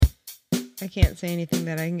I can't say anything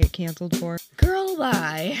that I can get canceled for. Girl,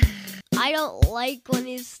 bye. I don't like when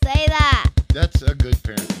you say that. That's a good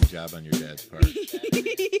parenting job on your dad's part.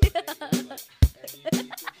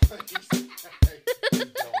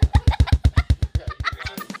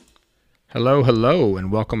 Hello,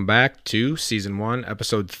 and welcome back to Season 1,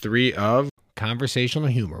 Episode 3 of Conversational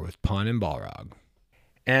Humor with Pun and Balrog.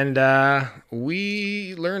 And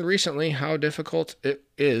we learned recently how difficult it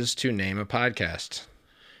is to name a podcast.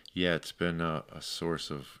 Yeah, it's been a source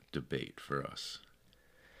of debate for us.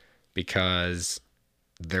 Because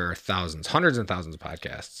there are thousands, hundreds and thousands of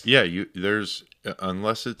podcasts. Yeah, there's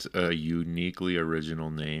unless it's a uniquely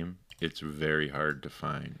original name, it's very hard to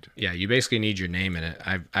find. Yeah, you basically need your name in it.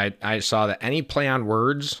 I saw that any play on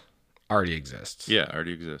words already exists. Yeah,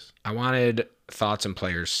 already exists. I wanted Thoughts and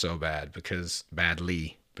Players so because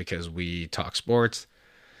we talk sports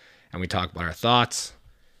and we talk about our thoughts.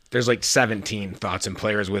 There's like 17 Thoughts and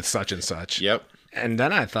Players with such and such. Yep. And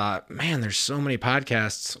then I thought, man, there's so many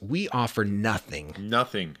podcasts. We offer nothing.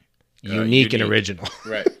 Nothing. Unique and original.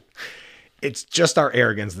 Right. It's just our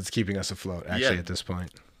arrogance that's keeping us afloat, actually, at this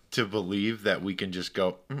point. To believe that we can just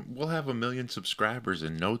go, we'll have 1 million subscribers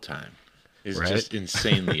in no time is right? Just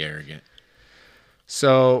insanely arrogant.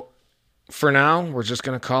 So, for now, we're just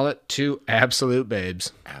going to call it Two Absolute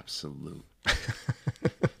Babes. Absolute.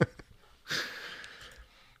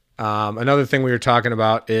 Another thing we were talking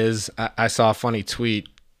about is I saw a funny tweet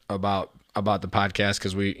about the podcast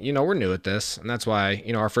because we're new at this, and that's why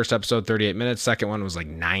our first episode 38 minutes, second one was like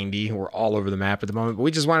 90. We're all over the map at the moment, but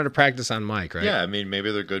we just wanted to practice on mic, right? Yeah, I mean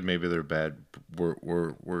maybe they're good, maybe they're bad.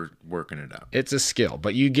 We're working it out. It's a skill,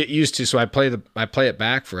 but you get used to. So I play it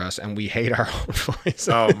back for us, and we hate our own voice.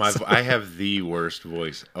 I have the worst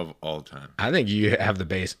voice of all time. I think you have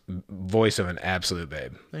the voice of an absolute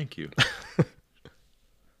babe. Thank you.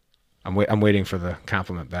 I'm waiting for the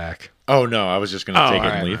compliment back. Oh, no, I was just going to take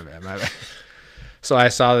it and leave. My bad. So I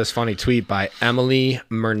saw this funny tweet by Emily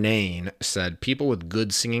Murnane said, people with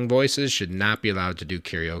good singing voices should not be allowed to do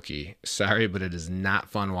karaoke. Sorry, but it is not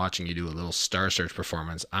fun watching you do a little Star Search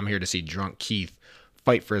performance. I'm here to see drunk Keith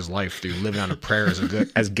fight for his life through living on a prayer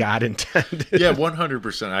as God intended. Yeah,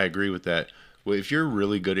 100%. I agree with that. Well, if you're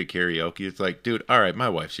really good at karaoke, it's like, dude, all right, my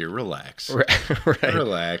wife's here. Relax. Right.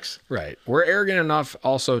 Relax. Right. We're arrogant enough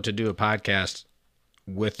also to do a podcast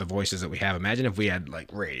with the voices that we have. Imagine if we had like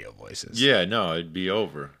radio voices. Yeah, no, it'd be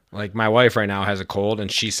over. Like my wife right now has a cold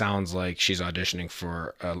and she sounds like she's auditioning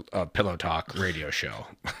for a Pillow Talk radio show.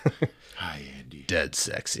 Hi, Andy. Dead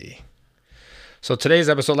sexy. So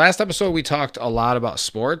last episode, we talked a lot about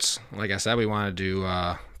sports. Like I said, we wanted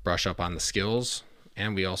to brush up on the skills,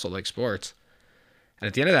 and we also like sports. And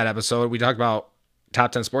at the end of that episode, we talked about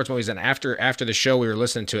top 10 sports movies. And after the show, we were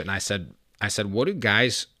listening to it, and I said, what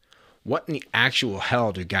in the actual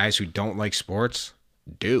hell do guys who don't like sports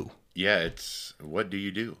do? Yeah, what do you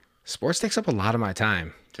do? Sports takes up a lot of my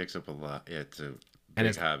time. It takes up a lot. Yeah, it's a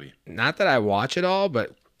big hobby. Not that I watch it all,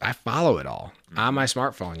 but I follow it all on my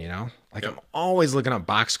smartphone, Like I'm always looking up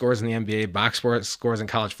box scores in the NBA, box scores in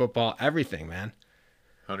college football, everything, man.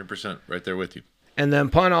 100%. Right there with you. And then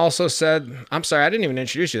Pun also said, I'm sorry, I didn't even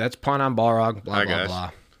introduce you. That's Pun on Balrog, blah, Hi, blah, guys.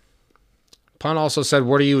 blah. Pun also said,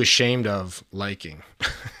 what are you ashamed of liking?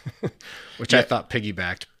 Which I thought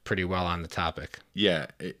piggybacked pretty well on the topic. Yeah.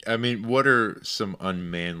 I mean, what are some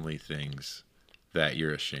unmanly things that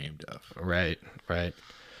you're ashamed of? Right.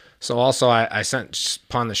 So also I sent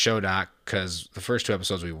Pun the show doc because the first 2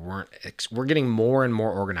 episodes we're getting more and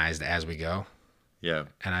more organized as we go. Yeah.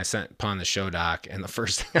 And I sent Pun the show doc, and the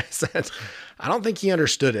first thing I sent, I don't think he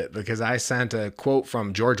understood it because I sent a quote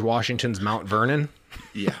from George Washington's Mount Vernon.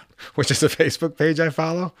 Yeah. Which is a Facebook page I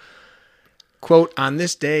follow. Quote, on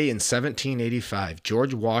this day in 1785,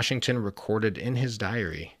 George Washington recorded in his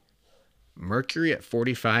diary, Mercury at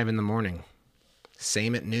 45 in the morning,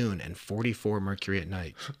 same at noon, and 44 Mercury at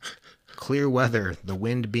night. Clear weather, the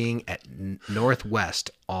wind being at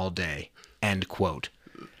northwest all day. End quote.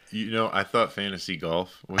 I thought fantasy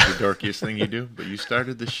golf was the dorkiest thing you do, but you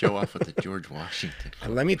started the show off with the George Washington.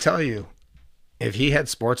 And let me tell you, if he had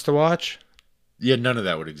sports to watch, yeah, none of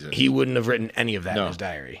that would exist. He wouldn't have written any of that in his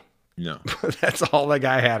diary. No. That's all that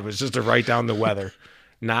guy had was just to write down the weather.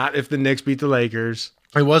 Not if the Knicks beat the Lakers.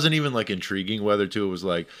 It wasn't even like intriguing weather, too. It was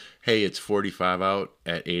like, hey, it's 45 out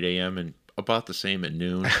at 8 a.m. and about the same at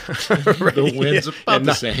noon. Right. The wind's about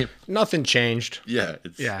the same. Nothing changed. Yeah.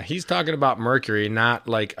 Yeah, he's talking about Mercury, not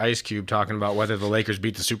like Ice Cube talking about whether the Lakers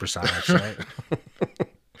beat the Supersonics,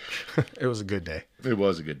 right? It was a good day. It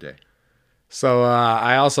was a good day. So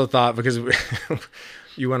I also thought, because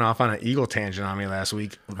you went off on an eagle tangent on me last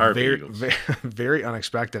week. Harvey Eagles. Very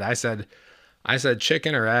unexpected. I said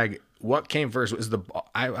chicken or egg. what came first?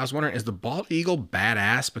 I was wondering, is the bald eagle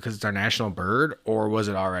badass because it's our national bird, or was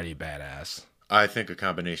it already badass? I think a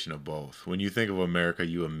combination of both. When you think of America,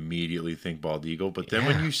 you immediately think bald eagle, but then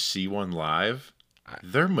when you see one live,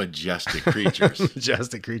 they're majestic creatures.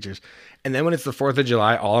 Majestic creatures. And then when it's the 4th of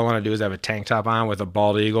July, all I want to do is have a tank top on with a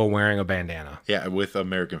bald eagle wearing a bandana. Yeah, with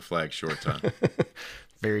American flag shorts on.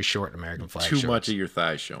 Very short American flag Too shorts. much of your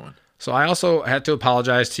thighs showing. So I also had to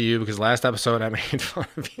apologize to you because last episode I made fun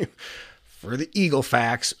of you for the eagle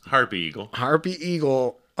facts. Harpy eagle. Harpy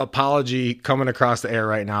eagle apology coming across the air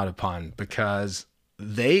right now to Pun, because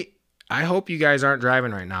I hope you guys aren't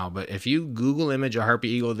driving right now, but if you Google image a harpy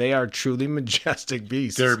eagle, they are truly majestic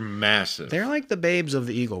beasts. They're massive. They're like the babes of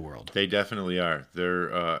the eagle world. They definitely are.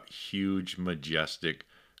 They're huge, majestic,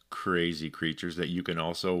 crazy creatures that you can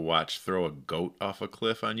also watch throw a goat off a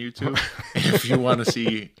cliff on YouTube if you want to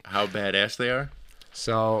see how badass they are.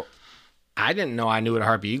 So I didn't know I knew what a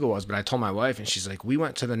harpy eagle was, but I told my wife, and she's like, we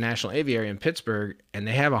went to the National Aviary in Pittsburgh, and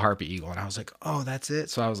they have a harpy eagle. And I was like, oh, that's it?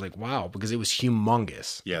 So I was like, wow, because it was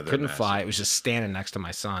humongous. Yeah, couldn't massive. fly. It was just standing next to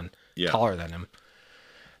my son, Yeah. taller than him.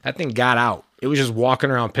 That thing got out. It was just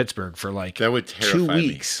walking around Pittsburgh for like That would 2 terrify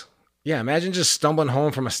weeks. Yeah, imagine just stumbling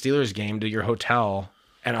home from a Steelers game to your hotel,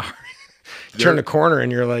 and turn the corner,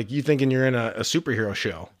 and you're like, you thinking you're in a superhero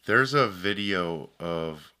show. There's a video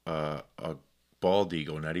of a bald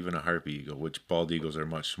eagle, not even a harpy eagle, which bald eagles are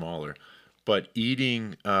much smaller, but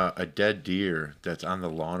eating a dead deer that's on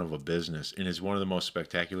the lawn of a business, and is one of the most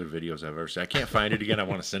spectacular videos I've ever seen. I can't find it again. I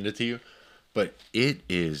want to send it to you, but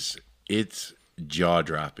it's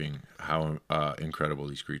jaw-dropping how incredible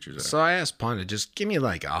these creatures are. So I asked Pun to just give me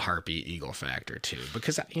like a harpy eagle fact or two,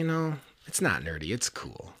 because, it's not nerdy. It's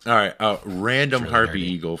cool. All right. Random really harpy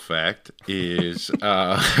nerdy. eagle fact is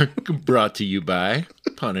brought to you by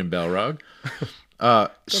Pun and Belrog.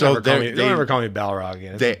 Don't ever call me Balrog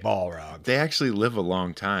again. It's Balrog. They actually live a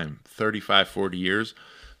long time, 35, 40 years,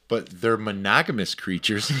 but they're monogamous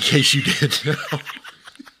creatures, in case you didn't know.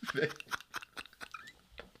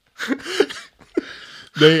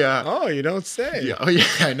 Oh, you don't say. Yeah,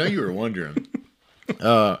 I know you were wondering.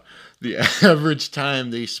 The average time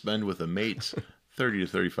they spend with a mate's 30 to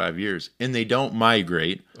 35 years, and they don't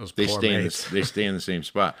migrate. Those They poor stay mates. they stay in the same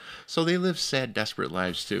spot. So they live sad, desperate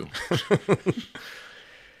lives too.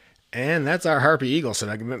 And that's our harpy eagle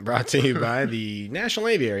segment, brought to you by the National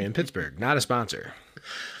Aviary in Pittsburgh. Not a sponsor.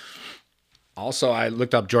 Also, I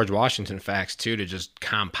looked up George Washington facts too to just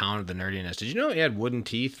compound the nerdiness. Did you know he had wooden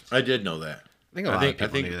teeth? I did know that. I think a lot of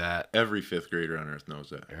people knew that. Every fifth grader on earth knows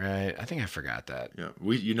that. Right. I think I forgot that. Yeah,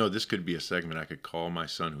 this could be a segment I could call my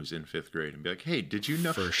son who's in fifth grade and be like, "Hey, did you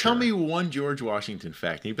know? For Tell sure. me one George Washington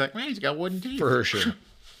fact." And he'd be like, "Man, he's got wooden teeth." For sure.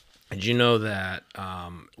 Did you know that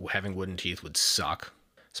having wooden teeth would suck?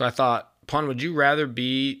 So I thought, Pun, would you rather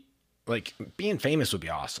be, like, being famous would be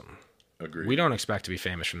awesome. Agreed. We don't expect to be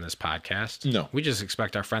famous from this podcast. No. We just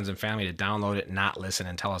expect our friends and family to download it, not listen,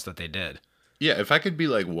 and tell us that they did. Yeah, if I could be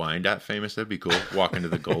like Wyandotte famous, that'd be cool. Walk into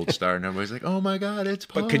the Gold Star and everybody's like, "Oh my God, it's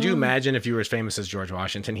Pun." But could you imagine if you were as famous as George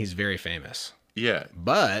Washington? He's very famous. Yeah.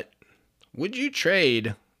 But would you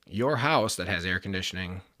trade your house that has air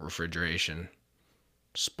conditioning, refrigeration,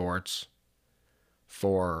 sports,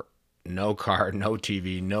 for no car, no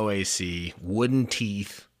TV, no AC, wooden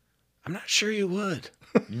teeth? I'm not sure you would.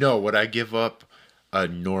 No, would I give up a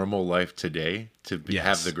normal life today to Yes.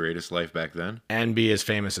 have the greatest life back then? And be as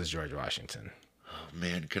famous as George Washington. Oh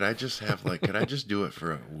man, could I just do it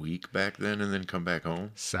for a week back then and then come back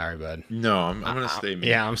home? Sorry, bud. No, I'm gonna stay. Me.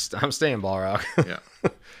 Yeah, I'm staying Balrog. Yeah.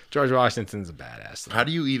 George Washington's a badass. How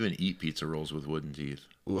do you even eat pizza rolls with wooden teeth?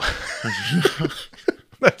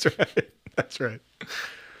 That's right. That's right.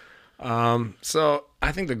 So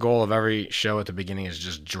I think the goal of every show at the beginning is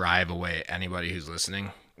just drive away anybody who's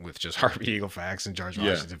listening with just Harvey Eagle facts and George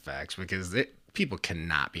Washington facts, because people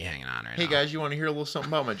cannot be hanging on right now. Hey guys, you want to hear a little something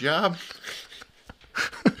about my job?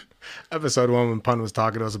 Episode 1, when Pun was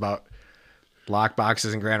talking to us about lock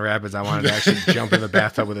boxes in Grand Rapids, I wanted to actually jump in the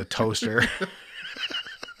bathtub with a toaster.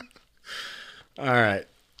 All right.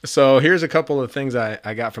 So here's a couple of things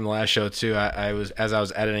I got from the last show too. As I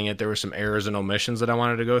was editing it, there were some errors and omissions that I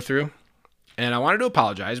wanted to go through. And I wanted to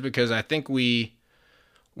apologize because I think we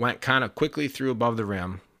went kind of quickly through above the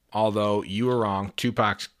rim. Although you were wrong.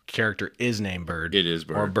 Tupac's character is named Bird. It is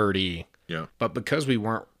Bird. Or Birdie. Yeah. But because we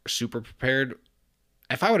weren't super prepared,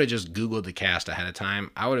 if I would have just Googled the cast ahead of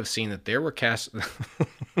time, I would have seen that there were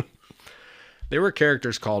there were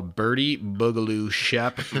characters called Birdie, Boogaloo,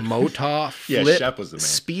 Shep, Motah, Yeah, Flip, Shep was the man.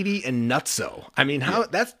 Speedy, and Nutso. I mean,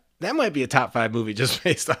 that might be a top 5 movie just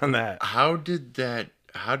based on that. How did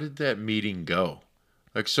that meeting go?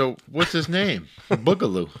 Like, so what's his name?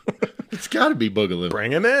 Boogaloo. It's got to be Boogaloo.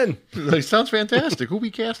 Bring him in. Like, sounds fantastic. Who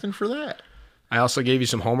be casting for that? I also gave you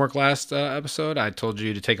some homework last episode. I told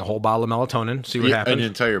you to take a whole bottle of melatonin, see what An happened.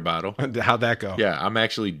 entire bottle. How'd that go? Yeah, I'm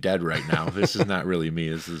actually dead right now. This is not really me.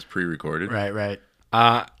 This is pre-recorded. Right.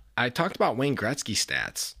 I talked about Wayne Gretzky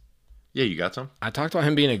stats. Yeah, you got some? I talked about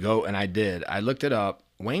him being a GOAT, and I did. I looked it up.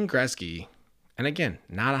 Wayne Gretzky, and again,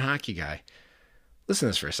 not a hockey guy. Listen to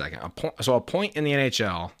this for a second. A point in the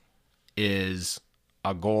NHL is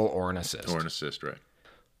a goal or an assist. Or an assist, right.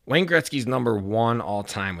 Wayne Gretzky's number 1 all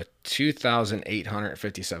time with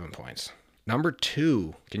 2,857 points. Number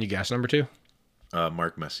 2, can you guess number 2?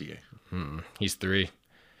 Mark Messier. He's 3.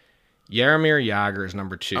 Jaromir Jagr is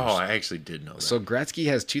number 2. Oh, I actually did know that. So Gretzky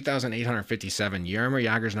has 2,857. Jaromir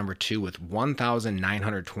Jagr's number 2 with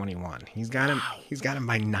 1,921. He's got him. Wow. He's got him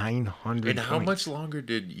by 900. And how much longer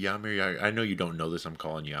did Jaromir Jagr? I know you don't know this. I'm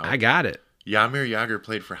calling you out. I got it. Jaromir Jagr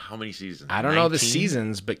played for how many seasons? I don't know the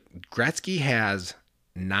seasons, but Gretzky has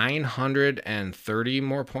 930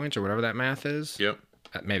 more points or whatever that math is. Yep.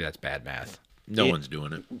 Maybe that's bad math. No one's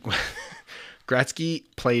doing it. Gretzky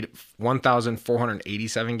played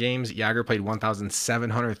 1,487 games. Jagr played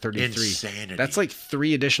 1,733. Insanity. That's like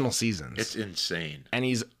 3 additional seasons. It's insane. And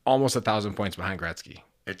he's almost 1,000 points behind Gretzky.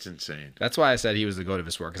 It's insane. That's why I said he was the GOAT of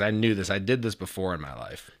his sport, because I knew this. I did this before in my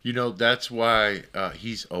life. You know, that's why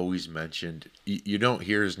he's always mentioned. You don't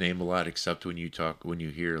hear his name a lot, except when you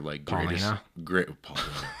hear like Paulina.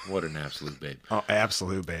 Paulina. What an absolute babe. Oh,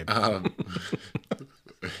 absolute babe.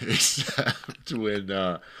 Except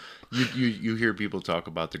when you hear people talk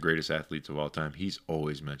about the greatest athletes of all time. He's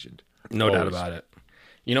always mentioned. No doubt about it.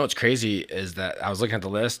 You know what's crazy is that I was looking at the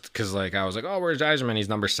list because I was like, oh, where's Yzerman? He's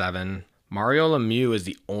number 7. Mario Lemieux is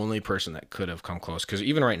the only person that could have come close, because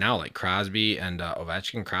even right now, like Crosby and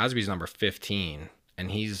Ovechkin, Crosby's number 15,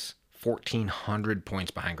 and he's 1,400 points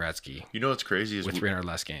behind Gretzky. You know what's crazy is with 300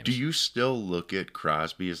 less games. Do you still look at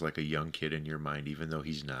Crosby as like a young kid in your mind, even though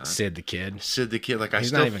he's not? Sid the Kid. Like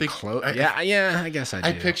he's not even close. Yeah, I guess I do.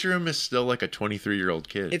 I picture him as still like a 23-year-old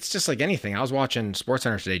kid. It's just like anything. I was watching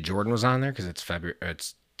SportsCenter today. Jordan was on there because it's February.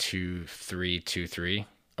 It's 2-3-2-3.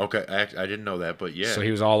 Okay, I didn't know that, but yeah. So he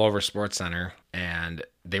was all over SportsCenter, and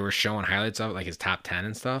they were showing highlights of it, like his top 10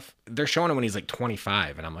 and stuff. They're showing him when he's like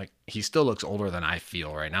 25, and I'm like, he still looks older than I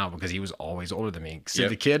feel right now because he was always older than me. Sid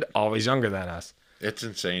the Kid, always younger than us. It's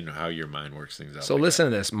insane how your mind works things out. So listen to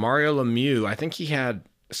this. Mario Lemieux, I think he had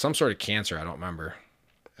some sort of cancer, I don't remember.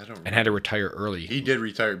 And had to retire early. He did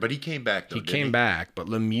retire, but he came back, though, He came back, but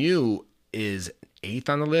Lemieux is 8th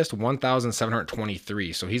on the list,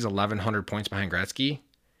 1,723. So he's 1,100 points behind Gretzky.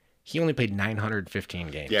 He only played 915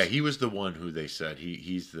 games. Yeah, he was the one who they said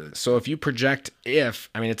he's the. So if you project, it's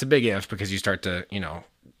a big if because you start to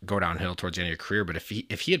go downhill towards the end of your career. But if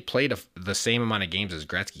he had played the same amount of games as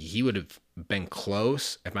Gretzky, he would have been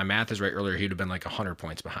close. If my math is right earlier, he would have been like 100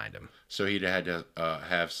 points behind him. So he'd had to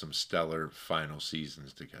have some stellar final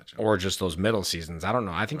seasons to catch up, or just those middle seasons. I don't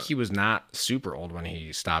know. I think he was not super old when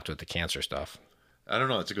he stopped with the cancer stuff. I don't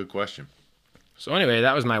know. It's a good question. So anyway,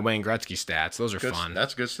 that was my Wayne Gretzky stats. Those are fun.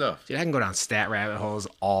 That's good stuff. Dude, I can go down stat rabbit holes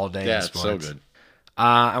all day. Yeah, in it's sports. so good.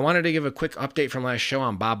 I wanted to give a quick update from last show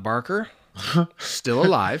on Bob Barker. Still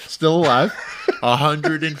alive. Still alive.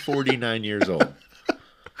 149 years old.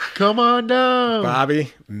 Come on down.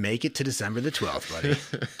 Bobby, make it to December the 12th, buddy.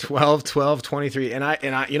 12/12/23.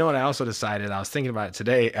 And I you know what I also decided? I was thinking about it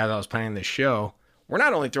today as I was planning this show. We're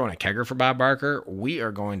not only throwing a kegger for Bob Barker, we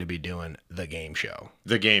are going to be doing the game show.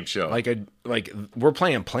 The game show. Like we're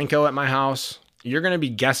playing Plinko at my house. You're going to be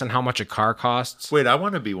guessing how much a car costs. Wait, I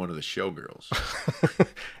want to be one of the showgirls.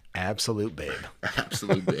 Absolute babe.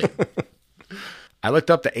 Absolute babe. I looked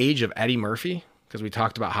up the age of Eddie Murphy because we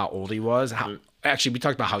talked about how old he was. Actually, we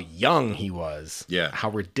talked about how young he was. Yeah. How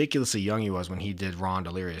ridiculously young he was when he did Raw and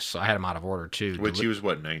Delirious. So I had him out of order too. Which he was,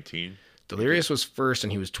 19? Delirious was first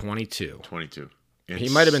and he was 22. 22. He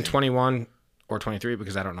might have been 21 or 23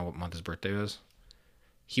 because I don't know what month his birthday was.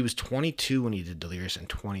 He was 22 when he did Delirious and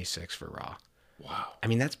 26 for Raw. Wow. I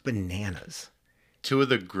mean, that's bananas. 2 of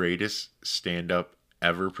the greatest stand-up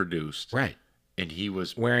ever produced. Right. And he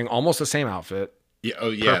was wearing almost the same outfit. Yeah. Oh,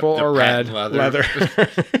 yeah. Purple or red leather.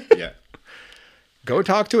 Yeah. Go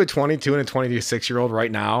talk to a 22 and a 26-year-old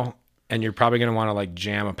right now, and you're probably going to want to like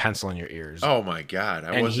jam a pencil in your ears. Oh my God.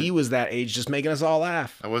 He was that age just making us all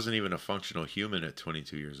laugh. I wasn't even a functional human at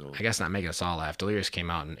 22 years old. I guess not making us all laugh. Delirious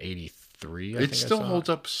came out in 83. It still holds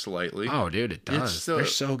up slightly. Oh, dude, it does. They're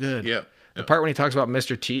so good. Yeah. The part when he talks about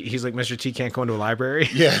Mr. T, he's like, Mr. T can't go into a library.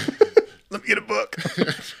 Yeah. Let me get a book.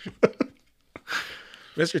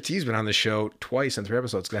 Mr. T's been on the show twice in 3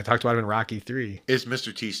 episodes because I talked about him in Rocky 3. Is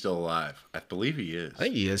Mr. T still alive? I believe he is. I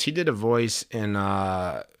think he is. He did a voice in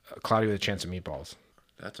cloudy with a chance of meatballs.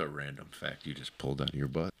 That's a random fact you just pulled out of your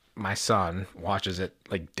butt. My son watches it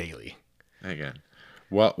like daily. Again,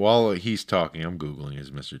 while he's talking, I'm Googling,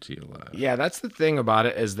 is Mr. T alive? Yeah, that's the thing about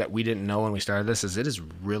it is that we didn't know when we started this is it is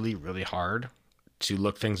really, really hard to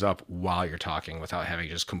look things up while you're talking without having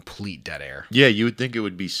just complete dead air. Yeah, you would think it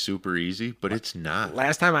would be super easy, but it's not.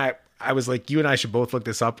 Last time I was like, you and I should both look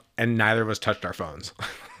this up, and neither of us touched our phones.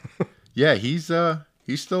 Yeah, he's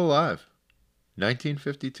still alive.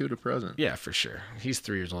 1952 to present. Yeah, for sure. He's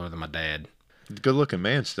 3 years older than my dad. Good looking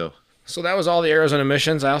man still. So that was all the Arizona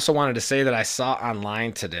missions. I also wanted to say that I saw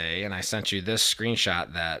online today, and I sent you this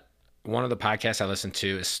screenshot that one of the podcasts I listened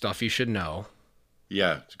to is Stuff You Should Know.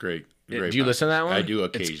 Yeah, it's great. Do you listen to that one? I do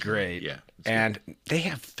occasionally. It's great. Yeah. And they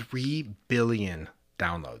have 3 billion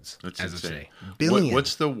downloads That's as insane. of today. Billion.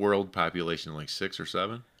 What's the world population, like 6 or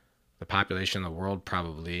 7? The population of the world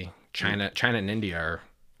probably. China and India are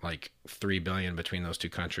like 3 billion between those two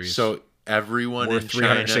countries. So everyone we're in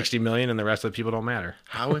 360 China, million, and the rest of the people don't matter.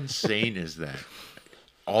 how insane is that?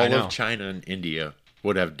 All of China and India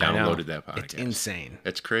would have downloaded that podcast. It's insane.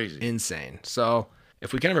 It's crazy. Insane. So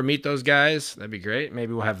if we can ever meet those guys, that'd be great.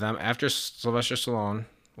 Maybe we'll have them after Sylvester Stallone.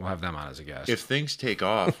 We'll have them on as a guest. If things take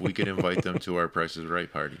off, we could invite them to our Price is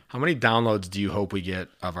Right party. How many downloads do you hope we get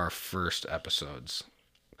of our first episodes?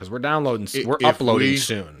 Because we're downloading, we're If uploading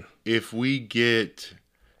soon. If we get,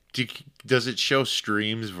 does it show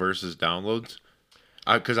streams versus downloads?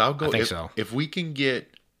 Because I'll go. I think so. If we can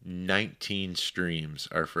get 19 streams,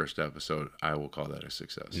 our first episode, I will call that a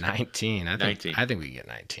success. 19. I think 19. I think we can get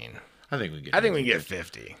 19. I think we get. I think we can get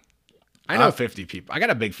 50. I know 50 people. I got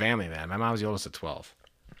a big family, man. My mom's the oldest of 12.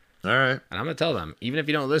 All right. And I'm going to tell them, even if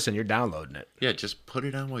you don't listen, you're downloading it. Yeah, just put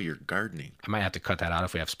it on while you're gardening. I might have to cut that out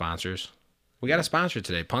if we have sponsors. We got a sponsor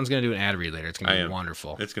today. Pun's going to do an ad read later. It's going to be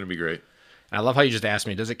wonderful. It's going to be great. And I love how you just asked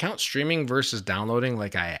me, does it count streaming versus downloading?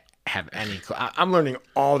 Like I have any I'm learning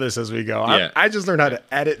all this as we go. Yeah. I just learned how to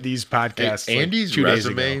edit these podcasts. Hey, Andy's 2 days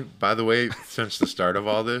resume, ago. by the way, since the start of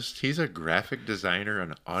all this, he's a graphic designer,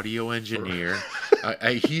 an audio engineer.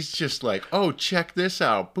 He's just like, oh, check this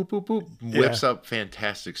out. Boop, boop, boop. Whips up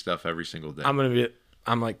fantastic stuff every single day.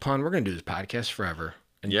 I'm like, Pun, we're going to do this podcast forever.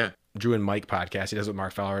 And yeah. Drew and Mike podcast. He does with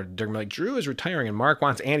Mark Fowler. They're gonna be like, Drew is retiring and Mark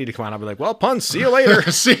wants Andy to come on. I'll be like, well, Pun, see you later.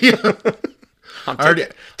 See you. I'm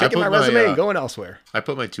taking my resume and going elsewhere. I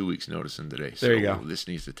put my 2 weeks notice in today. So there you go. This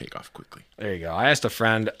needs to take off quickly. There you go. I asked a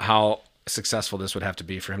friend how successful this would have to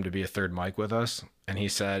be for him to be a third mic with us. And he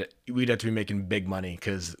said, we'd have to be making big money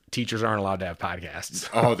because teachers aren't allowed to have podcasts.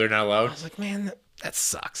 Oh, they're not allowed? I was like, man, that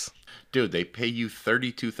sucks. Dude, they pay you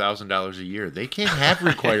 $32,000 a year. They can't have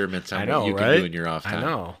requirements on I know, what you right? can do in your off time. I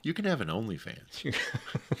know. You can have an OnlyFans.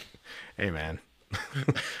 Hey, man.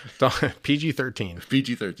 PG-13.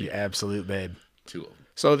 PG-13. You absolute babe. 2 of them.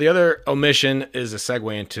 So the other omission is a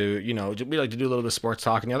segue into, we like to do a little bit of sports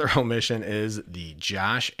talk. And the other omission is the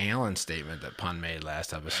Josh Allen statement that Pun made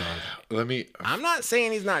last episode. I'm not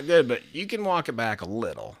saying he's not good, but you can walk it back a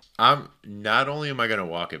little. Not only am I going to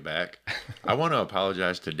walk it back, I want to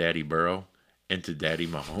apologize to Daddy Burrow and to Daddy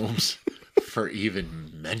Mahomes for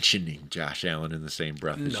even mentioning Josh Allen in the same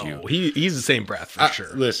breath as you. No, he's the same breath for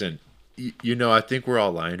sure. Listen, I think we're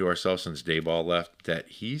all lying to ourselves since Dayball left that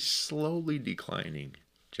he's slowly declining.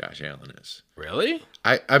 Josh Allen is. Really?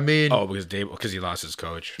 I mean... Oh, because he lost his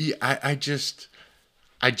coach. Yeah, I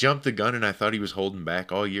jumped the gun and I thought he was holding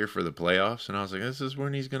back all year for the playoffs. And I was like, this is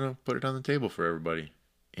when he's going to put it on the table for everybody.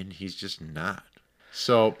 And he's just not.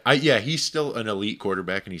 So, he's still an elite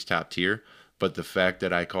quarterback and he's top tier. But the fact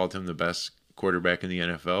that I called him the best quarterback in the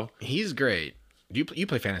NFL... He's great. You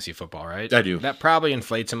play fantasy football, right? I do. That probably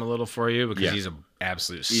inflates him a little for you because he's an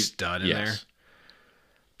absolute stud in there.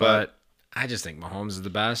 But I just think Mahomes is the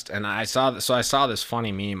best. And I saw this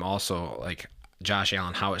funny meme also, like Josh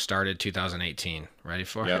Allen, how it started 2018. Ready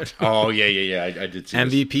for it? Oh, yeah. I did see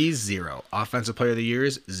MVPs, 0. Offensive Player of the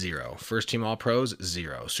Years, 0. First Team All-Pros,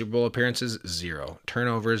 0. Super Bowl appearances, 0.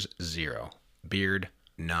 Turnovers, 0. Beard,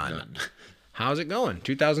 none. How's it going?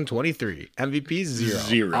 2023. MVPs,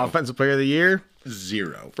 0. Offensive Player of the Year,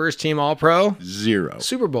 0. First Team All-Pro, 0.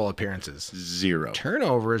 Super Bowl appearances, 0.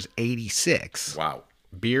 Turnovers, 86. Wow.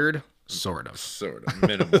 Beard, sort of.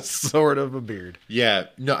 Minimal. Sort of a beard. Yeah.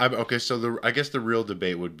 No. Okay. So I guess the real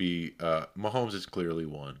debate would be Mahomes is clearly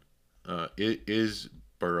one. Is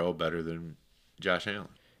Burrow better than Josh Allen?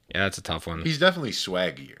 Yeah, that's a tough one. He's definitely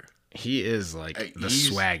swaggier. He is like the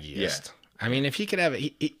swaggiest. Yeah. I mean, if he could have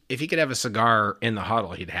a cigar in the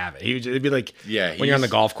huddle, he'd have it. It'd be like when you're on the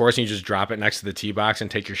golf course and you just drop it next to the tee box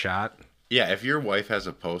and take your shot. Yeah, if your wife has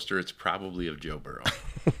a poster, it's probably of Joe Burrow.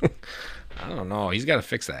 I don't know. He's got to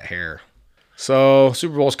fix that hair. So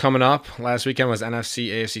Super Bowl's coming up. Last weekend was NFC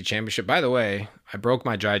AFC Championship. By the way, I broke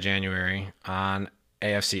my dry January on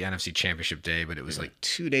AFC NFC Championship Day, but it was like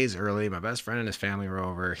 2 days early. My best friend and his family were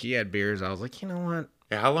over. He had beers. I was like, you know what?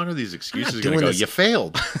 Yeah, how long are these excuses not going to doing go? this. You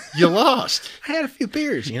failed. You lost. I had a few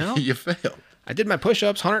beers, you know? You failed. I did my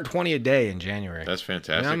push-ups, 120 a day in January. That's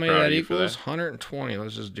fantastic. You know how many Proud that of you for equals? that. 120.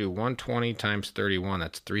 Let's just do 120 times 31.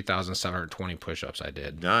 That's 3,720 push-ups I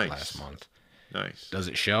did last month. Nice. Does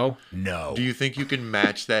it show? No. Do you think you can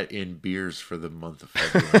match that in beers for the month of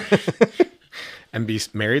February? And be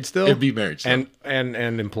married still? And be married still. And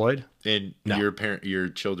employed? And No. your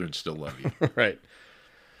children still love you. Right.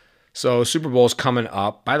 So Super Bowl's coming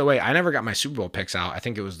up. By the way, I never got my Super Bowl picks out. I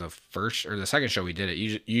think it was the first or the second show we did it.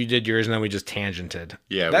 You did yours, and then we just tangented.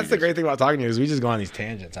 Yeah, That's the great thing about talking to you is we just go on these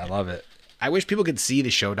tangents. I love it. I wish people could see the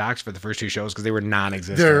show docs for the first two shows because they were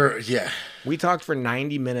non-existent. We talked for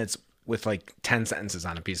 90 minutes with like 10 sentences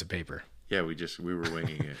on a piece of paper. Yeah, we were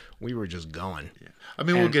winging it. We were just going. Yeah. I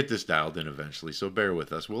mean, we'll get this dialed in eventually, so bear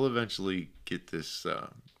with us. We'll eventually get this.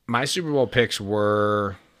 My Super Bowl picks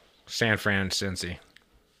were San Fran, Cincy,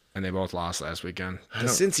 and they both lost last weekend. The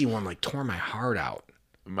Cincy one like tore my heart out.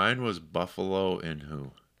 Mine was Buffalo and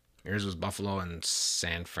who? Yours was Buffalo and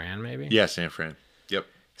San Fran, maybe? Yeah, San Fran. Yep.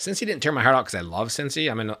 Cincy didn't tear my heart out because I love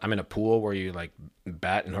Cincy. I'm in a pool where you like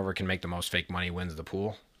bet, and whoever can make the most fake money wins the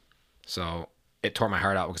pool. So it tore my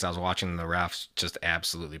heart out because I was watching the refs just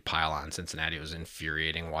absolutely pile on Cincinnati. It was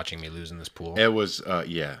infuriating watching me lose in this pool. It was,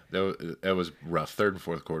 that was rough. Third and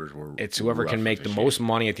fourth quarters were. It's whoever can make the most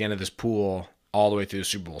money at the end of this pool all the way through the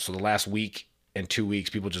Super Bowl. So the last week and 2 weeks,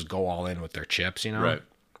 people just go all in with their chips, you know? Right.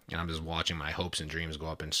 And I'm just watching my hopes and dreams go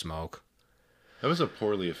up in smoke. That was a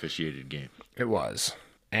poorly officiated game. It was.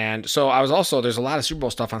 And so there's a lot of Super Bowl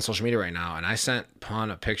stuff on social media right now, and I sent Pun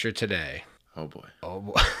a picture today. Oh, boy. Oh,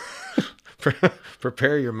 boy.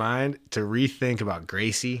 Prepare your mind to rethink about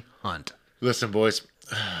Gracie Hunt. Listen, boys,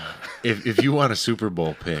 if you want a Super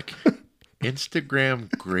Bowl pick, Instagram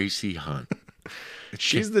Gracie Hunt.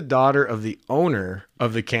 She's the daughter of the owner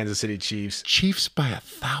of the Kansas City Chiefs. Chiefs by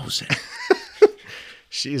 1,000.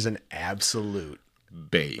 She's an absolute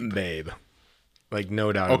babe. Like,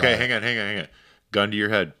 no doubt Okay, about it. hang on. Gun to your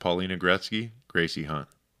head. Paulina Gretzky, Gracie Hunt.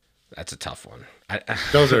 That's a tough one.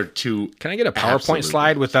 Those are two. Can I get a PowerPoint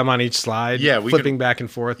slide with them on each slide? Yeah, flipping back and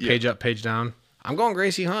forth, page up, page down. I'm going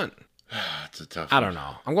Gracie Hunt. That's a tough I one. don't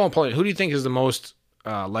know. I'm going Paulina. Who do you think is the most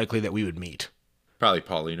likely that we would meet? Probably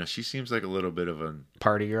Paulina. She seems like a little bit of a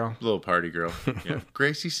Party girl? little party girl. Yeah.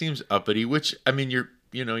 Gracie seems uppity, which, I mean,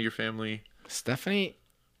 your family. Stephanie,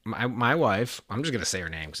 my wife, I'm just going to say her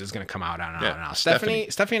name because it's going to come out on and Yeah, on and on. Stephanie.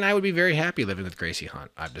 Stephanie and I would be very happy living with Gracie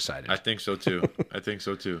Hunt, I've decided. I think so, too.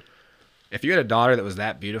 If you had a daughter that was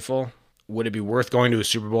that beautiful, would it be worth going to a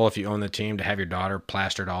Super Bowl if you own the team to have your daughter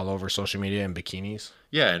plastered all over social media in bikinis?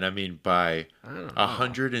 Yeah, and I mean, by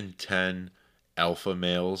 110 alpha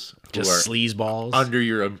males who Just are sleazeballs under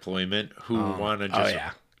your employment who want to just.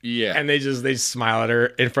 Yeah. And they smile at her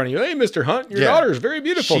in front of you. Hey, Mr. Hunt, your daughter is very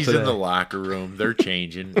beautiful She's today. in the locker room. They're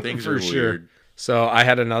changing. Things For are sure. weird. So I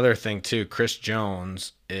had another thing too. Chris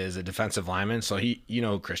Jones is a defensive lineman. So you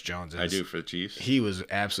know who Chris Jones is. I do for the Chiefs. He was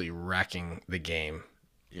absolutely wrecking the game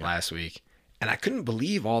last week. And I couldn't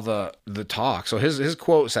believe all the talk. So his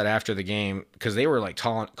quote said after the game, because they were like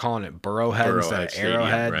calling it Burrowhead instead of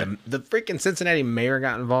Arrowhead. Right. The freaking Cincinnati mayor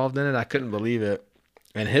got involved in it. I couldn't believe it.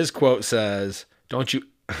 And his quote says, "Don't you..."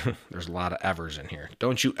 There's a lot of evers in here.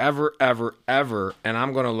 "Don't you ever, ever, ever," and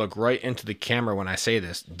I'm going to look right into the camera when I say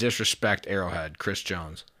this, "disrespect Arrowhead, Chris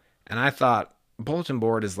Jones." And I thought, bulletin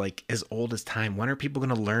board is like as old as time. When are people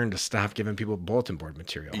going to learn to stop giving people bulletin board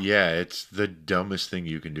material? Yeah, it's the dumbest thing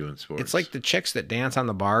you can do in sports. It's like the chicks that dance on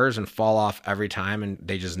the bars and fall off every time, and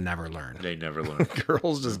they just never learn. They never learn.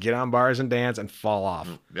 Girls just get on bars and dance and fall off.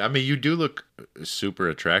 I mean, you do look super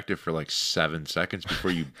attractive for like 7 seconds before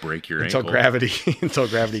you break your until ankle.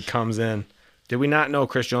 gravity comes in. Did we not know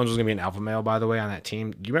Chris Jones was going to be an alpha male, by the way, on that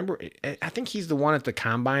team? Do you remember? I think he's the one at the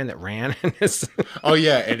combine that ran. Oh,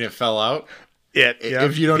 yeah, and it fell out?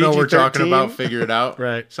 If you don't know what we're PG-13. talking about, figure it out.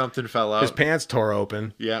 Right. Something fell out. His pants tore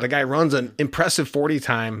open. Yeah. The guy runs an impressive 40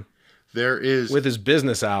 time with his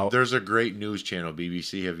business out. There's a great news channel,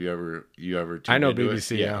 BBC. Have you ever tuned I know into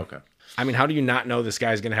BBC, it? yeah. Okay. I mean, how do you not know this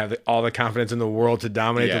guy's going to have all the confidence in the world to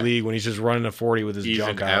dominate the league when he's just running a 40 with his He's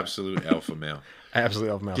junk an out? absolute alpha male. Absolute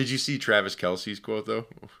alpha male. Did you see Travis Kelce's quote, though?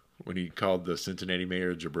 When he called the Cincinnati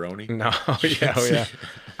mayor a jabroni? No, yeah.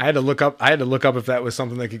 I had to look up if that was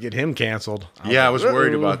something that could get him canceled. I was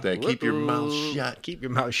worried about that. Keep your mouth shut. Keep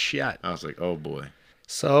your mouth shut. I was like, oh boy.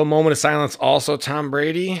 So, moment of silence. Also, Tom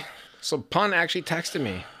Brady. So, Pun actually texted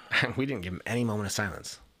me. We didn't give him any moment of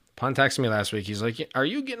silence. Pun texted me last week. He's like, "Are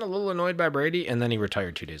you getting a little annoyed by Brady?" And then he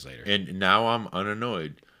retired 2 days later. And now I'm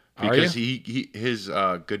unannoyed Are because his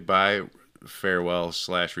goodbye, farewell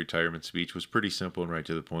 / retirement speech was pretty simple and right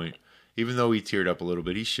to the point. Even though he teared up a little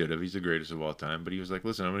bit, he should have. He's the greatest of all time. But he was like,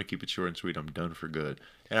 listen, I'm going to keep it short and sweet. I'm done for good.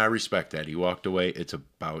 And I respect that. He walked away. It's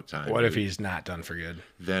about time. What if he's not done for good?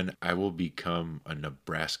 Then I will become a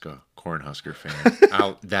Nebraska Cornhusker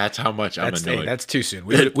fan. That's how much I'm annoyed. Hey, that's too soon.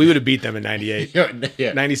 We would have beat them in 98.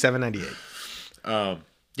 Yeah. 97, 98.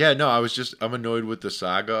 I'm annoyed with the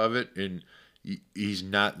saga of it. And he's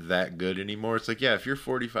not that good anymore. It's like, yeah, if you're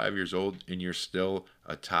 45 years old and you're still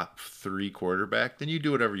a top 3 quarterback, then you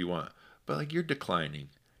do whatever you want. But like, you're declining,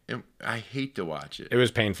 and I hate to watch it. It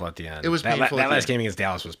was painful at the end. It was painful. That last game against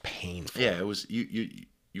Dallas was painful. Yeah, it was.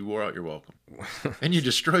 You wore out your welcome, and you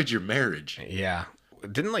destroyed your marriage. Yeah,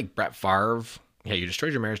 didn't like Brett Favre? Yeah, you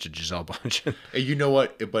destroyed your marriage to Giselle Bundchen. And you know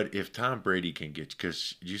what? But if Tom Brady can get,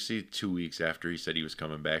 because you see 2 weeks after he said he was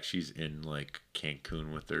coming back, she's in like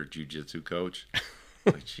Cancun with their jiu-jitsu coach.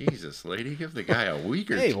 Like, Jesus, lady, give the guy a week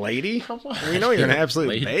or Hey, two. lady. Come on. We know you're an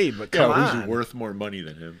absolute babe, but come on. Who's worth more money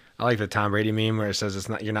than him? I like the Tom Brady meme where it says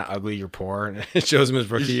you're not ugly, you're poor, and it shows him his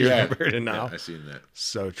rookie year compared to now. Yeah, I seen that.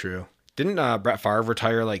 So true. Didn't Brett Favre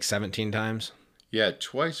retire like 17 times? Yeah,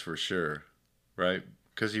 twice for sure, right?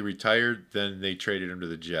 Because he retired, then they traded him to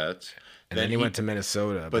the Jets. And then he went to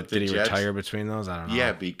Minnesota. But did he retire between those? I don't know.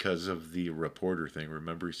 Yeah, because of the reporter thing.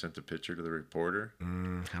 Remember he sent the picture to the reporter? I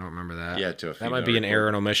don't remember that. Yeah, to a that might be an error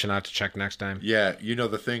and omission. I'll have to check next time. Yeah, you know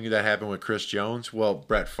the thing that happened with Chris Jones? Well,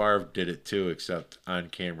 Brett Favre did it too, except on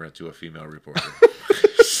camera to a female reporter.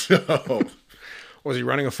 So, Was he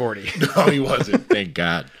running a 40? no, he wasn't. Thank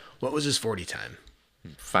God. What was his 40 time?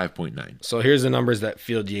 5.9. So here's the numbers that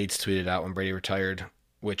Field Yates tweeted out when Brady retired,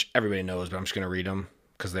 which everybody knows, but I'm just going to read them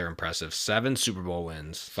because they're impressive. 7 Super Bowl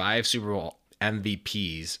wins, 5 Super Bowl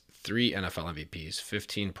MVPs, 3 NFL MVPs,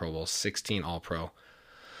 15 Pro Bowls, 16 All-Pro.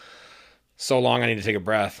 So long, I need to take a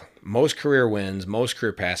breath. Most career wins, most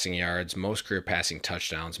career passing yards, most career passing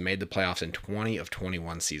touchdowns, made the playoffs in 20 of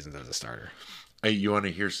 21 seasons as a starter. Hey, you want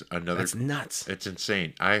to hear another? That's nuts. It's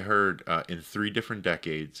insane. I heard in 3 different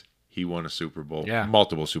decades, he won a Super Bowl. Yeah.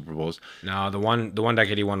 Multiple Super Bowls. No, the one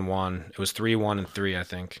decade he won one. It was 3-1 and 3, I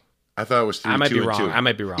think. I thought it was 3, I might 2, be and wrong. 2. I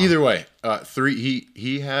might be wrong. Either way, 3.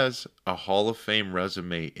 He has a Hall of Fame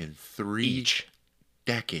resume in 3 Each.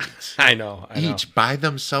 decades. I know. Each by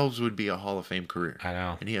themselves would be a Hall of Fame career. I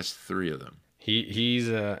know. And he has 3 of them. He's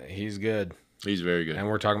good. He's very good. And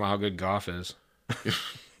we're talking about how good Goff is.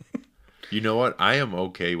 You know what? I am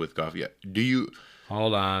okay with Goff. Yeah. Do you?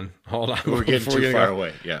 Hold on. We're getting too far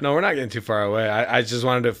away. Yeah. No, we're not getting too far away. I just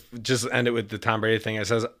wanted to just end it with the Tom Brady thing. It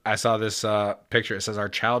says I saw this picture. It says our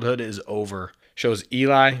childhood is over. Shows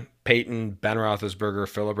Eli, Peyton, Ben Roethlisberger,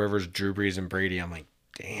 Phillip Rivers, Drew Brees, and Brady. I'm like,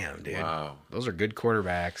 damn, dude. Wow. Those are good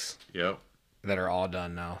quarterbacks Yep. that are all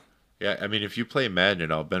done now. Yeah. I mean, if you play Madden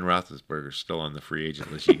at all, Ben Roethlisberger's still on the free agent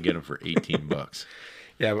list. You can get him for $18.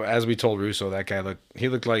 Yeah, but as we told Russo, that guy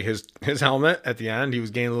looked like his helmet at the end. He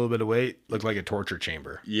was gaining a little bit of weight. Looked like a torture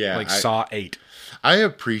chamber. Yeah, like Saw 8. I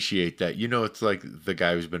appreciate that. You know, it's like the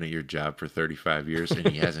guy who's been at your job for 35 years and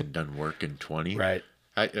he hasn't done work in 20. Right.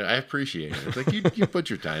 I appreciate it. It's like you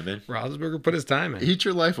put your time in. Roethlisberger put his time in. Eat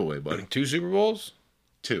your life away, buddy. 2 Super Bowls?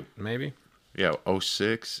 2. Maybe. Yeah,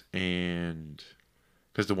 06 and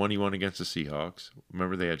because the one he won against the Seahawks.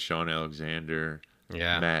 Remember they had Sean Alexander,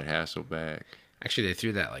 Matt Hasselbeck. Actually, they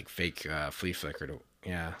threw that like fake flea flicker to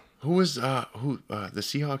Who was the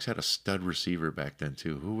Seahawks had a stud receiver back then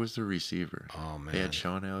too. Who was the receiver? Oh man, they had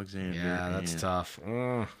Sean Alexander. Yeah, that's tough.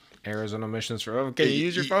 Arizona missions for okay. You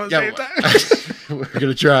use your phone at the same time. We're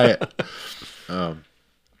gonna try it.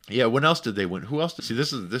 Yeah. When else did they win? Who else? See,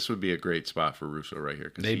 this would be a great spot for Russo right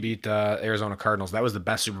here. They beat Arizona Cardinals. That was the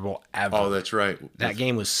best Super Bowl ever. Oh, that's right. That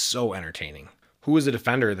game was so entertaining. Who was the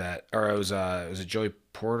defender that, or it was it Joey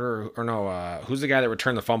Porter, or no? Who's the guy that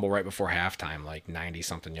returned the fumble right before halftime, like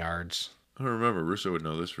 90-something yards? I don't remember. Russo would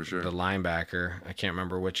know this for sure. The linebacker. I can't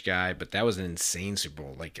remember which guy, but that was an insane Super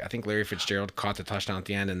Bowl. Like I think Larry Fitzgerald caught the touchdown at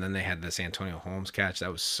the end, and then they had this Antonio Holmes catch.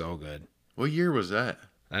 That was so good. What year was that?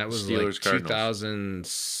 That was Steelers, like Cardinals.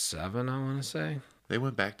 2007, I want to say. They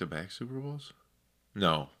went back-to-back Super Bowls?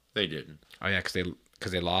 No, they didn't. Oh yeah,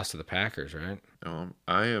 because they lost to the Packers, right?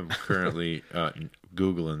 I am currently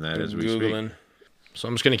Googling that as we speak. So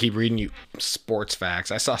I'm just going to keep reading you sports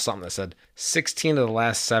facts. I saw something that said 16 of the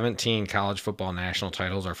last 17 college football national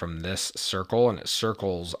titles are from this circle, and it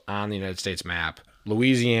circles on the United States map.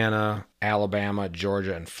 Louisiana, Alabama,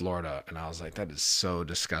 Georgia, and Florida. And I was like, that is so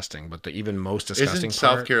disgusting. But the even most disgusting Isn't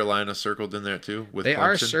South Carolina circled in there too? With they Clemson?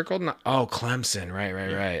 are circled? Oh, Clemson.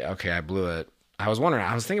 Right. Okay, I blew it. I was wondering.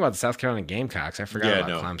 I was thinking about the South Carolina Gamecocks. I forgot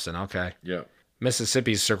about Clemson. Okay. Yeah.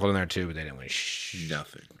 Mississippi's circled in there too, but they didn't win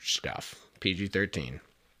Nothing. stuff. PG-13.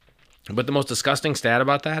 But the most disgusting stat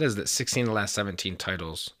about that is that 16 of the last 17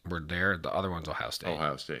 titles were there. The other one's Ohio State.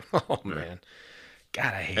 Ohio State. Oh, man.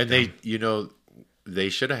 God, I hate And them. they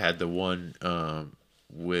should have had the one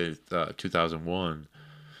with 2001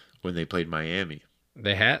 when they played Miami.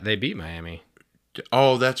 They beat Miami.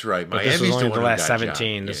 Oh, that's right. But Miami's this was only the one the last who got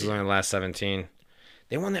 17. jobbed. This is only the last 17.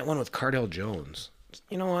 They won that one with Cardell Jones.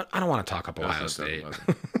 You know what? I don't want to talk up Ohio State.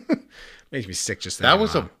 Makes me sick just that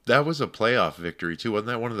was a playoff victory too. Wasn't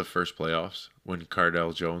that one of the first playoffs when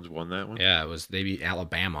Cardell Jones won that one? Yeah, it was. They beat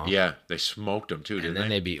Alabama. Yeah, they smoked them too, and didn't then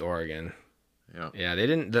they? they beat Oregon. Yeah, they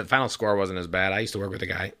didn't. The final score wasn't as bad. I used to work with a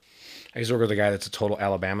guy. That's a total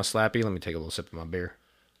Alabama slappy. Let me take a little sip of my beer.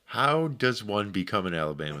 How does one become an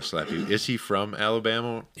Alabama slappy? Is he from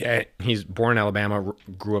Alabama? Yeah, he's born in Alabama,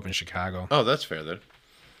 grew up in Chicago. Oh, that's fair then.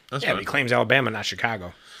 That's Yeah, fine. but he claims Alabama, not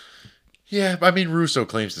Chicago. Yeah, I mean, Russo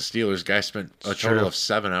claims the Steelers. Guy spent a Sure. total of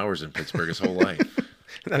 7 hours in Pittsburgh his whole life.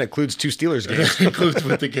 That includes 2 Steelers games. Includes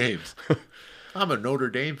with the games. I'm a Notre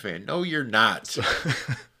Dame fan. No, you're not.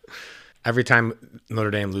 Every time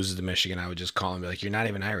Notre Dame loses to Michigan, I would just call him and be like, "You're not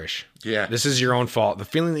even Irish. Yeah. This is your own fault. The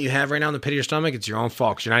feeling that you have right now in the pit of your stomach, it's your own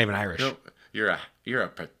fault because you're not even Irish." No, you're a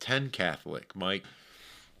pretend Catholic, Mike.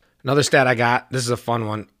 Another stat I got. This is a fun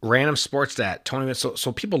one. Random sports stat. Tony.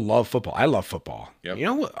 So people love football. I love football. Yep. You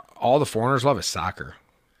know what? All the foreigners love is soccer.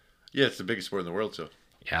 Yeah, it's the biggest sport in the world, so.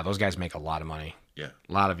 Yeah, those guys make a lot of money. Yeah.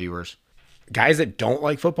 A lot of viewers. Guys that don't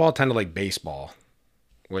like football tend to like baseball,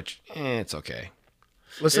 which it's okay.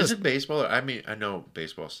 Listen, Is it baseball? I mean, I know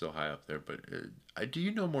baseball's still high up there, but do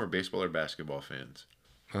you know more baseball or basketball fans?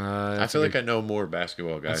 I feel like I know more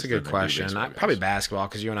basketball guys. That's a good than I do question. baseball guys. Probably basketball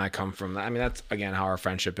because you and I come from that. I mean, that's, again, how our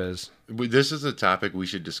friendship is. This is a topic we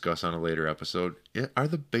should discuss on a later episode. Are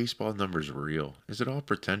the baseball numbers real? Is it all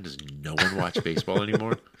pretend? Does no one watch baseball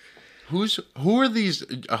anymore? Who are these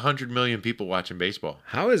 100 million people watching baseball?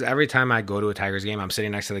 How is every time I go to a Tigers game, I'm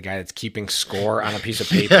sitting next to the guy that's keeping score on a piece of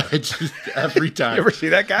paper? Yeah, it's just every time. You ever see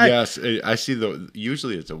that guy? Yes, I see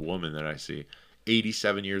usually it's a woman that I see,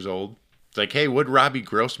 87 years old. It's like, hey, what'd Robbie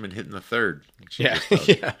Grossman hit in the third? Yeah.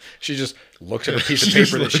 She just looks at a piece of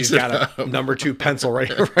paper that she's got a number 2 pencil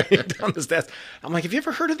writing down the stats. I'm like, have you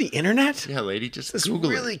ever heard of the internet? Yeah, lady, just It's this Google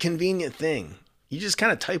really it. convenient thing. You just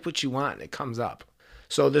kind of type what you want and it comes up.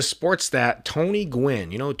 So this sports stat, Tony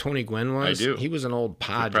Gwynn. You know who Tony Gwynn was? I do. He was an old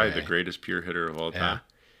Padre. Probably the greatest pure hitter of all time.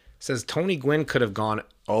 Says Tony Gwynn could have gone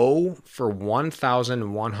 0 for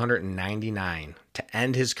 1,199 to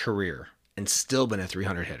end his career and still been a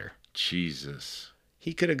 300 hitter. Jesus.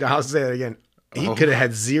 He could have gone, I'll say it again. He could have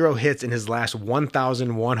had 0 hits in his last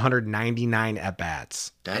 1,199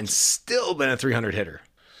 at-bats and still been a 300 hitter.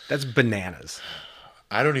 That's bananas.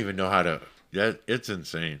 I don't even know how to. It's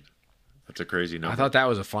insane. That's a crazy number. I thought that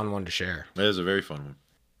was a fun one to share. That is a very fun one.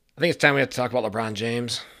 I think it's time we have to talk about LeBron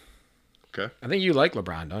James. Okay. I think you like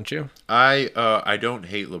LeBron, don't you? I don't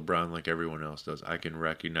hate LeBron like everyone else does. I can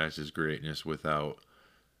recognize his greatness without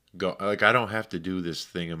I don't have to do this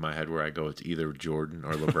thing in my head where I go it's either Jordan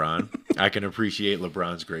or LeBron. I can appreciate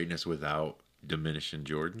LeBron's greatness without diminishing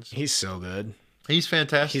Jordan's. He's so good. He's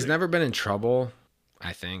fantastic. He's never been in trouble,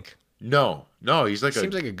 I think. No, he's like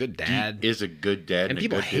Seems like a good dad. He is a good dad, And a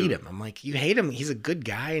people good hate dude. him. I'm like, you hate him. He's a good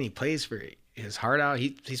guy, and he plays for his heart out.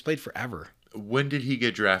 He's played forever. When did he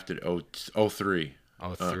get drafted? 03.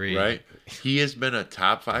 03. Right? He has been a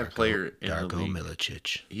top 5 player in the Darko league.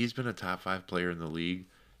 Milicic. He's been a top 5 player in the league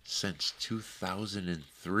since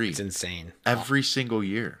 2003. It's insane. Every single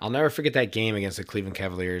year. I'll never forget that game against the Cleveland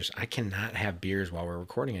Cavaliers. I cannot have beers while we're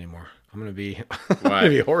recording anymore. I'm gonna be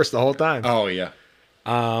hoarse the whole time. Oh yeah.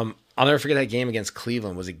 I'll never forget that game against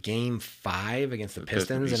Cleveland. Was it game 5 against the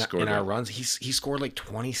Pistons in our runs? He scored like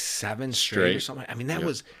 27 straight or something. I mean, that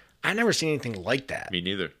was, I never seen anything like that. Me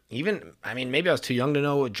neither. Maybe I was too young to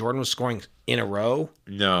know what Jordan was scoring in a row.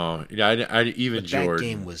 No, I even But Jordan. that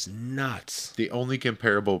game was nuts. The only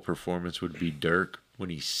comparable performance would be Dirk when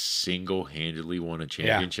he single-handedly won a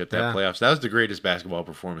championship that playoffs. That was the greatest basketball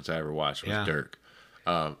performance I ever watched was Dirk.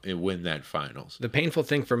 And win that finals. The painful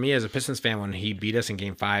thing for me as a Pistons fan, when he beat us in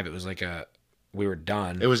game 5, it was like we were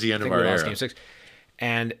done. It was the end of our era. Game 6.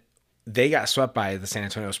 And they got swept by the San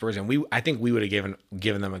Antonio Spurs, and I think we would have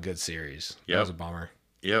given them a good series. Yep. That was a bummer.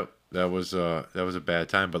 Yep. That was a bad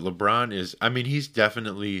time. But LeBron is, he's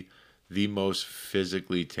definitely the most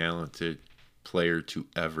physically talented player to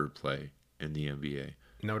ever play in the NBA.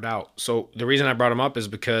 No doubt. So the reason I brought him up is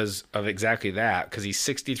because of exactly that, because he's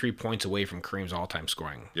 63 points away from Kareem's all-time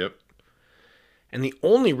scoring. Yep. And the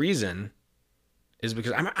only reason is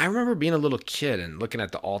because I remember being a little kid and looking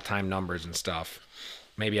at the all-time numbers and stuff.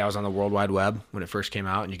 Maybe I was on the World Wide Web when it first came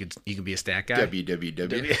out, and you could be a stat guy.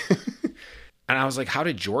 www. And I was like, how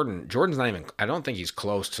did Jordan's not even, I don't think he's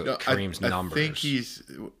close to Kareem's numbers. I think he's,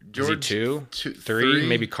 Jordan's, is he three?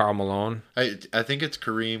 Maybe Karl Malone. I think it's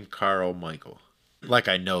Kareem, Karl, Michael. Like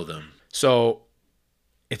I know them. So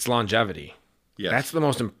it's longevity. Yes. That's the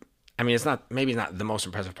most, I mean, it's not the most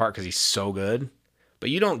impressive part because he's so good, but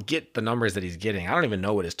you don't get the numbers that he's getting. I don't even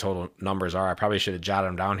know what his total numbers are. I probably should have jotted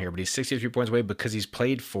them down here, but he's 63 points away because he's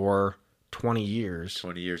played for 20 years.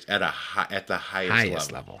 20 years at the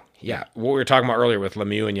highest level. Yeah. What we were talking about earlier with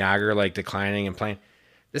Lemieux and Yager, like declining and playing.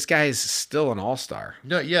 This guy is still an all-star.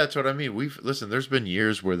 No, yeah, that's what I mean. Listen, there's been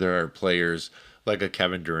years where there are players like a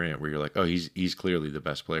Kevin Durant where you're like, oh, he's clearly the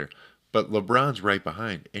best player. But LeBron's right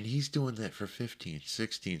behind, and he's doing that for 15,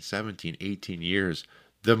 16, 17, 18 years.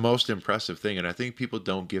 The most impressive thing, and I think people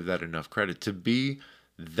don't give that enough credit. To be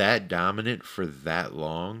that dominant for that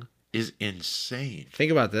long is insane.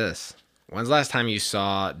 Think about this. When's the last time you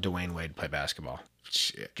saw Dwayne Wade play basketball?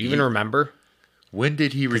 Do you even remember? When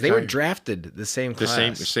did he retire? They were drafted the same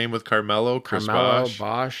class. The same with Carmelo, Chris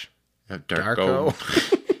Bosh, Darko.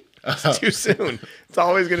 It's too soon. It's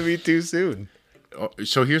always going to be too soon.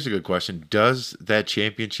 So here's a good question. Does that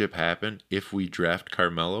championship happen if we draft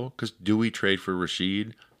Carmelo? Because do we trade for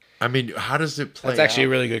Rashid? I mean, how does it play That's actually out? a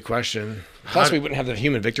really good question. Plus, we wouldn't have the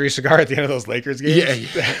human victory cigar at the end of those Lakers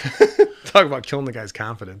games. Yeah. Talk about killing the guy's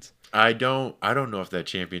confidence. I don't know if that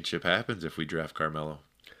championship happens if we draft Carmelo.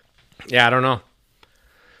 Yeah, I don't know.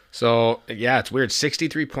 So, yeah, it's weird.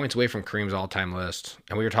 63 points away from Kareem's all-time list.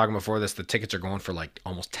 And we were talking before this, the tickets are going for like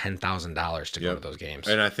almost $10,000 to go to those games.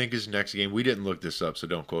 And I think his next game, we didn't look this up, so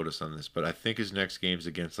don't quote us on this, but I think his next game's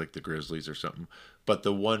against like the Grizzlies or something. But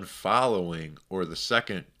the one following, or the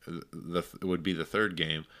second, would be the third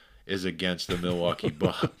game, is against the Milwaukee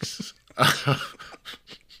Bucks.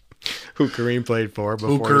 Who Kareem played for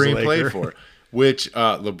before he was a Laker. Which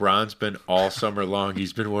LeBron's been all summer long.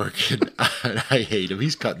 He's been working. I hate him.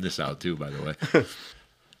 He's cutting this out too, by the way.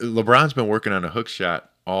 LeBron's been working on a hook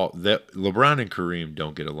shot. LeBron and Kareem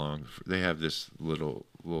don't get along. They have this little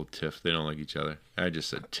tiff. They don't like each other. I just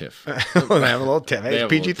said tiff. They have a little tiff. It's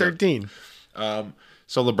PG-13.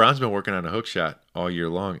 So LeBron's been working on a hook shot all year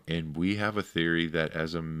long, and we have a theory that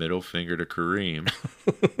as a middle finger to Kareem,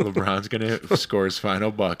 LeBron's going to score his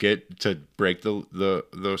final bucket to break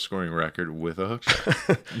the scoring record with a hook shot.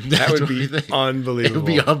 That would be unbelievable. It would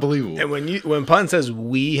be unbelievable. And when Pun says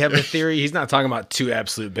we have a theory, he's not talking about two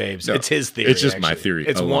absolute babes. No, it's his theory. It's just my theory.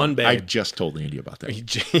 It's one babe. I just told Andy about that. He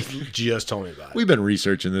just told me about it. We've been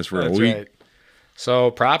researching this for a week. Right.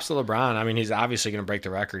 So props to LeBron. I mean, he's obviously going to break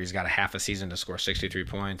the record. He's got a half a season to score 63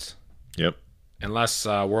 points. Yep. Unless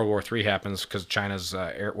World War III happens because China's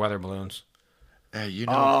weather balloons. Oh,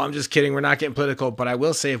 I'm just kidding. We're not getting political. But I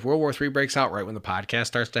will say if World War III breaks out right when the podcast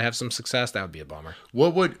starts to have some success, that would be a bummer.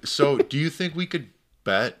 So do you think we could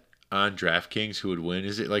bet on DraftKings who would win?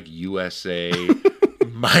 Is it like USA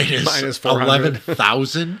minus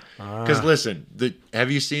 11,000? Because listen,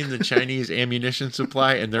 have you seen the Chinese ammunition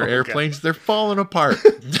supply and their airplanes? They're falling apart.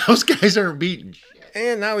 Those guys aren't beaten.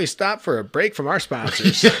 And now we stop for a break from our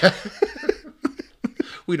sponsors.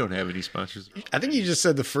 We don't have any sponsors. I think you just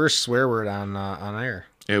said the first swear word on air.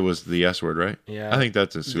 It was the S word, right? Yeah. I think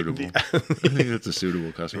that's a suitable. I think that's a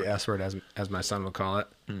suitable cuss word. The S word, as my son would call it.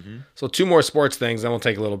 Mm-hmm. So 2 more sports things, then we'll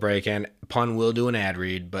take a little break. And Pun will do an ad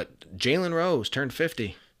read. But Jalen Rose turned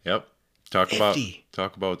 50. Yep. Talk about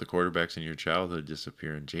the quarterbacks in your childhood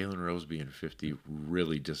disappearing. Jalen Rose being 50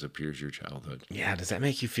 really disappears your childhood. Yeah. Does that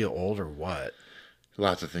make you feel old or what?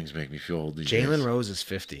 Lots of things make me feel old these days. Jalen Rose is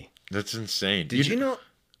 50. That's insane. Did you know?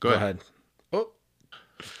 Go ahead. Oh.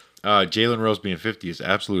 Jalen Rose being 50 is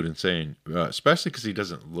absolute insane, especially because he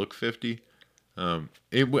doesn't look 50.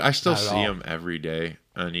 I still see him every day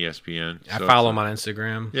on ESPN. I follow him on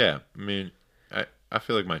Instagram. Yeah. I mean, I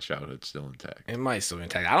feel like my childhood's still intact. It might still be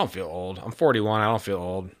intact. I don't feel old. I'm 41. I don't feel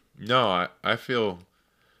old. No, I feel...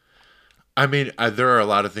 I mean, there are a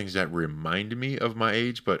lot of things that remind me of my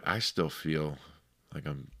age, but I still feel like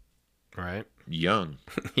I'm young.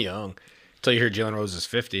 Young. Until you hear Jalen Rose is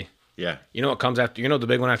 50. Yeah. You know what comes after? You know what the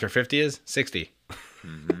big one after 50 is? 60.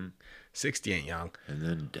 Mm-hmm. 60 ain't young. And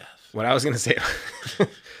then death. What I was going to say...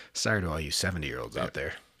 Sorry to all you 70-year-olds out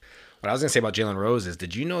there. What I was going to say about Jalen Rose is,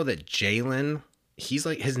 did you know that Jalen... He's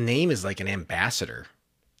like, his name is like an ambassador.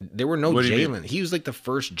 There were no Jalen. He was like the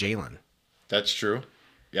first Jalen. That's true.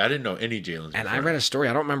 Yeah, I didn't know any Jalen's. And I read a story.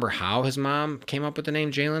 I don't remember how his mom came up with the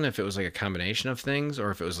name Jalen, if it was like a combination of things or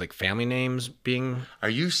if it was like family names being. Are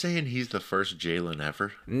you saying he's the first Jalen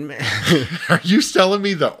ever? Are you telling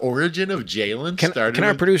me the origin of Jalen started? Can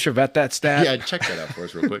our producer vet that stat? Yeah, check that out for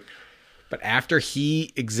us real quick. But after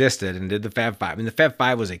he existed and did the Fab Five, I mean, the Fab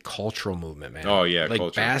Five was a cultural movement, man. Oh, yeah, like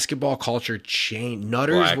culture. Basketball culture changed.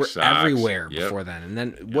 Nutters Black were socks. everywhere Yep. before then. And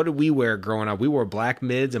then what did we wear growing up? We wore black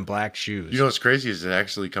mids and black shoes. You know what's crazy is it's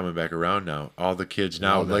actually coming back around now. All the kids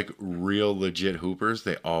now, like real legit hoopers,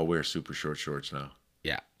 they all wear super short shorts now.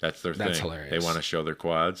 Yeah. That's their thing. That's hilarious. They want to show their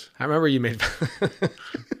quads. I remember you made fun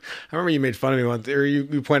of me once, or you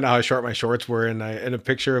pointed out how short my shorts were in a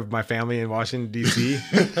picture of my family in Washington, D.C.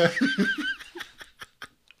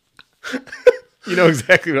 You know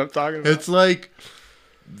exactly what I'm talking about. It's like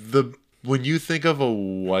when you think of a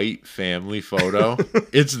white family photo,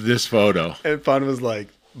 it's this photo. And Fun was like,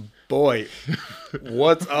 boy,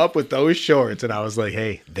 what's up with those shorts? And I was like,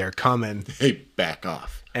 hey, they're coming. Hey, back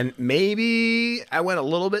off. And maybe I went a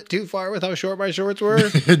little bit too far with how short my shorts were.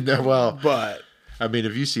 Well, but I mean,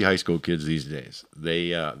 if you see high school kids these days,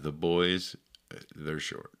 the boys, they're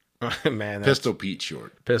short. man, Pistol Pete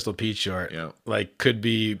short. Pistol Pete short. Yeah. Like could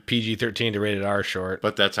be PG-13 to rated R short.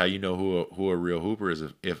 But that's how you know who a real hooper is.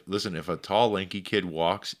 If a tall, lanky kid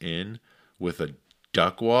walks in with a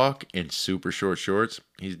duck walk and super short shorts,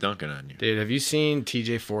 he's dunking on you. Dude, have you seen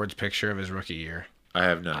TJ Ford's picture of his rookie year? I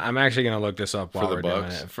have not. I'm actually going to look this up while For the we're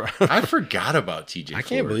Bucks? doing it. I forgot about TJ I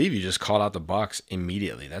can't believe you just called out the Bucks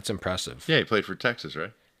immediately. That's impressive. Yeah, he played for Texas,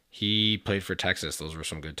 right? He played for Texas. Those were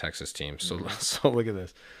some good Texas teams. So look at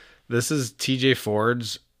this. This is TJ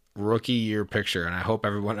Ford's rookie year picture, and I hope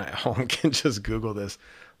everyone at home can just Google this.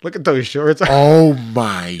 Look at those shorts. Oh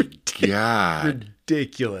my God.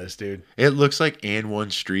 Ridiculous, dude. It looks like And One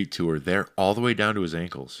Street Tour. They're all the way down to his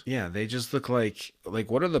ankles. Yeah, they just look like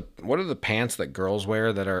what are the pants that girls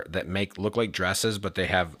wear that make look like dresses but they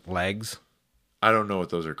have legs? I don't know what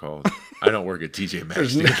those are called. I don't work at TJ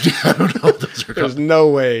Maxx. I don't know what those are There's called. no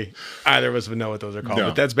way either of us would know what those are called, No.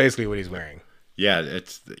 but that's basically what he's wearing. Yeah,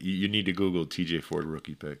 you need to Google TJ Ford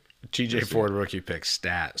rookie pick. TJ Ford rookie pick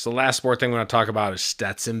stat. So the last sport thing we're going to talk about is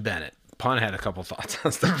Stetson Bennett. Pun had a couple thoughts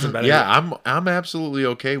on Stetson Bennett. Yeah, I'm absolutely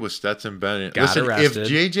okay with Stetson Bennett. Got Listen,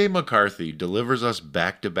 arrested. if JJ McCarthy delivers us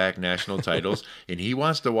back-to-back national titles and he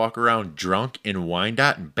wants to walk around drunk in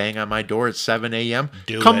Wyandotte and bang on my door at 7 a.m.,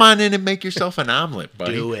 come on in and make yourself an omelet,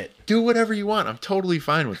 buddy. Do it. Do whatever you want. I'm totally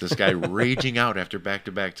fine with this guy raging out after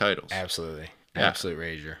back-to-back titles. Absolutely. Yeah. Absolute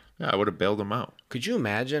rager. Yeah, I would have bailed him out. Could you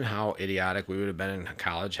imagine how idiotic we would have been in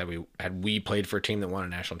college had we played for a team that won a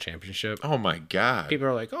national championship? Oh, my God. People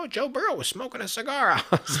are like, oh, Joe Burrow was smoking a cigar. I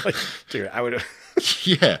was like, dude, I would have.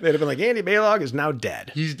 Yeah. They'd have been like, Andy Baylog is now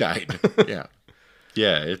dead. He's died. Yeah.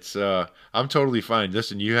 Yeah, it's I'm totally fine.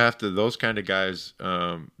 Listen, you have to those kind of guys,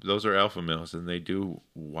 those are alpha males and they do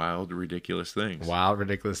wild, ridiculous things. Wild,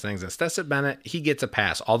 ridiculous things. And Stetson Bennett, he gets a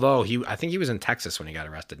pass. Although I think he was in Texas when he got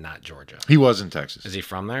arrested, not Georgia. He was in Texas. Is he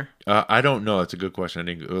from there? I don't know. That's a good question. I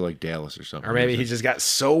think it was like Dallas or something. Or maybe he just got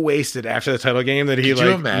so wasted after the title game that he Could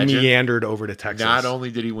you imagine? meandered over to Texas. Not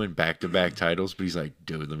only did he win back-to-back titles, but he's like,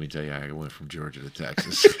 dude, let me tell you, I went from Georgia to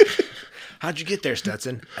Texas. How'd you get there,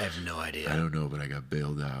 Stetson? I have no idea. I don't know, but I got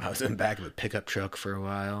bailed out. I was in the back of a pickup truck for a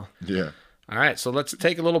while. Yeah. All right, so let's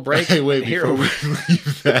take a little break. Hey, wait, Here before we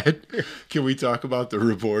leave that, can we talk about the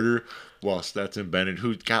reporter? Well, Stetson Bennett,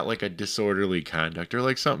 who got like a disorderly conduct or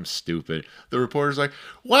like something stupid. The reporter's like,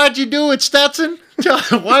 why'd you do it, Stetson?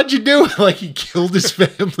 Why'd you do it? Like he killed his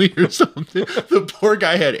family or something. The poor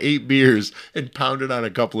guy had 8 beers and pounded on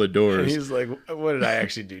a couple of And doors. he's like, what did I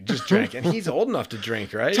actually do? Just drink. And he's old enough to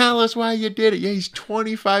drink, right? Tell us why you did it. Yeah, he's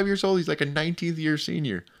 25 years old. He's like a 19th year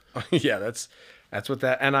senior. Yeah, that's what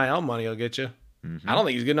that NIL money will get you. Mm-hmm. I don't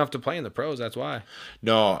think he's good enough to play in the pros. That's why.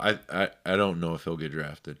 No, I don't know if he'll get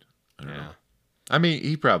drafted. I don't know. I mean,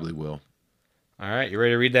 he probably will. All right, you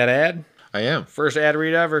ready to read that ad? I am. First ad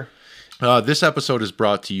read ever. This episode is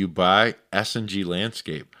brought to you by S&G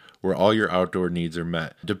Landscape, where all your outdoor needs are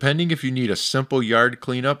met. Depending if you need a simple yard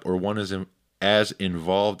cleanup or one as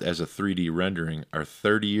involved as a 3D rendering, our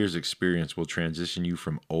 30 years experience will transition you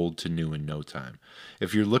from old to new in no time.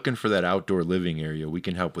 If you're looking for that outdoor living area, we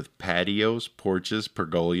can help with patios, porches,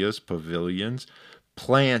 pergolas, pavilions,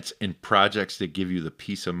 plants, and projects that give you the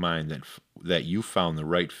peace of mind that you found the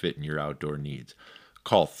right fit in your outdoor needs.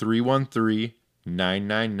 Call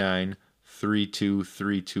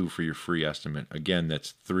 313-999-3232 for your free estimate. Again,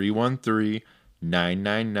 that's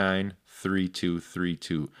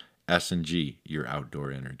 313-999-3232. S&G, your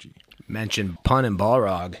outdoor energy. Mention Pun and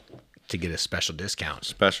Balrog to get a special discount.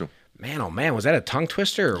 Special. Man, oh man, was that a tongue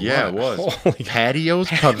twister? Or Yeah, what? it was. Holy God. Patios,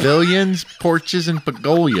 pavilions, porches, and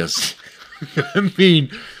pagolias. I mean,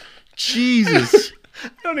 Jesus. I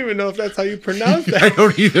don't even know if that's how you pronounce I that.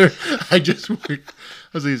 don't either. I was like,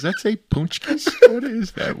 does that say punchkis? What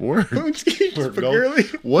is that word?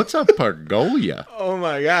 What's a pergolia? Oh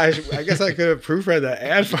my gosh. I guess I could have proofread that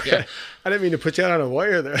ad for you. I didn't mean to put you out on a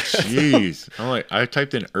wire there. Jeez. I'm like, I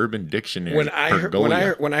typed in Urban Dictionary. When I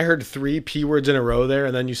heard 3 P words in a row there,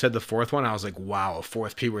 and then you said the fourth one, I was like, wow, a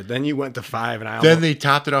fourth P word. Then you went to 5, and then they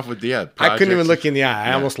topped it off with I couldn't even look you in the eye.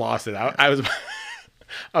 I almost lost it. I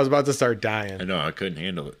was about to start dying. I know, I couldn't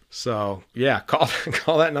handle it. So yeah, call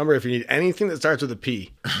that number if you need anything that starts with a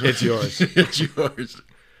P. It's yours. It's yours.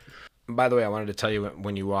 By the way, I wanted to tell you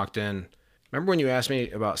when you walked in. Remember when you asked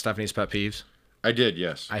me about Stephanie's pet peeves? I did,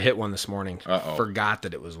 yes. I hit one this morning. Uh-oh. Forgot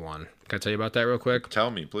that it was one. Can I tell you about that real quick?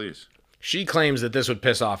 Tell me, please. She claims that this would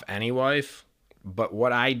piss off any wife, but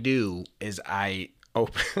what I do is I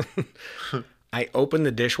open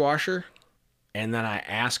the dishwasher and then I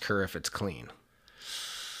ask her if it's clean.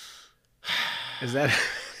 Is that...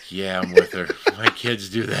 Yeah, I'm with her. My kids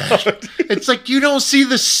do that. It's like, you don't see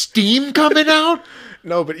the steam coming out?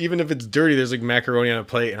 No, but even if it's dirty, there's like macaroni on a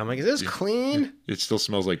plate, and I'm like, "Is this clean?" It still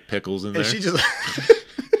smells like pickles in there. And she just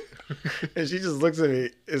looks at me.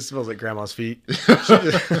 It smells like grandma's feet.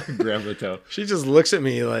 Grandma toe. She just looks at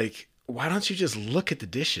me like, "Why don't you just look at the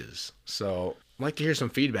dishes?" So I'd like to hear some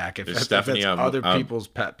feedback if that's other people's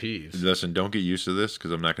pet peeves. Listen, don't get used to this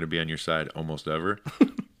because I'm not going to be on your side almost ever.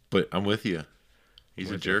 But I'm with you. He's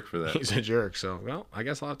a jerk for that. He's a jerk. So, well, I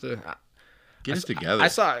guess I'll have to get it together. I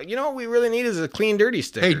saw. You know what we really need is a clean dirty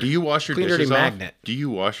sticker. Hey, do you wash your dishes off? Magnet. Do you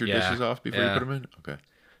wash your dishes off before you put them in? Okay.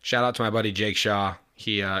 Shout out to my buddy Jake Shaw.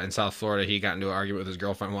 He in South Florida. He got into an argument with his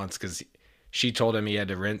girlfriend once because she told him he had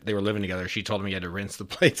to rinse. They were living together. She told him he had to rinse the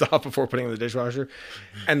plates off before putting them in the dishwasher.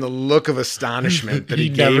 And the look of astonishment that he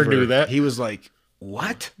gave never her, knew that. He was like,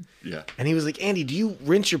 "What?" Yeah. And he was like, "Andy, do you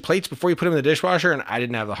rinse your plates before you put them in the dishwasher?" And I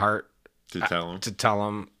didn't have the heart to tell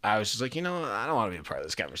him. I was just like, I don't want to be a part of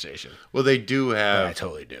this conversation. Well, they do have. But I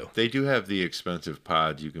totally do. They do have the expensive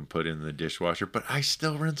pods you can put in the dishwasher, but I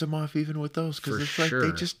still rinse them off even with those because it's like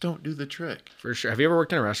they just don't do the trick. For sure. Have you ever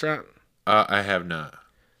worked in a restaurant? I have not.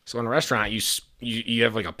 So in a restaurant, you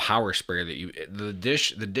have like a power sprayer that the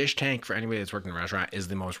dish tank for anybody that's worked in a restaurant is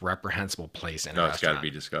the most reprehensible place in a restaurant. It's got to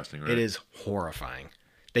be disgusting, right? It is horrifying.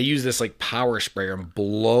 They use this like power sprayer and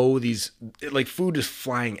blow these like food is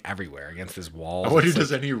flying everywhere against this wall. I wonder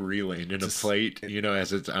does any reeling in a plate,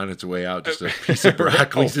 as it's on its way out, just a piece of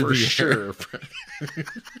broccoli in the sure.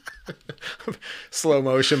 Slow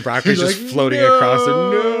motion broccoli just floating across it.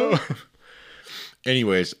 No.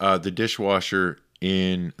 Anyways, the dishwasher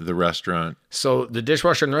in the restaurant. So the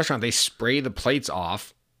dishwasher in the restaurant, they spray the plates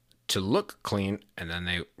off to look clean, and then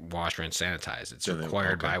they wash, rinse, sanitize. It's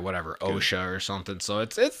required by whatever OSHA or something. So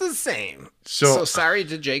it's the same. So sorry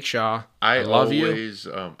to Jake Shaw. I love you.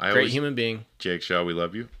 Great human being. Jake Shaw, we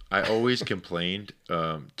love you. I always complained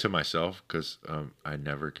to myself because I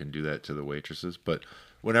never can do that to the waitresses. But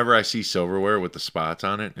whenever I see silverware with the spots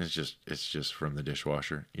on it, it's just from the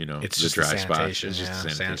dishwasher. It's the just dry the spots. It's just the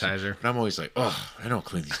sanitizer. But I'm always like, I don't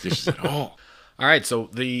clean these dishes at all. All right, so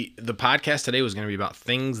the podcast today was going to be about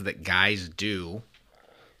things that guys do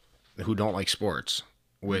who don't like sports,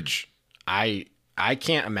 which I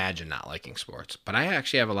can't imagine not liking sports. But I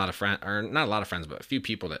actually have a lot of friends, or not a lot of friends, but a few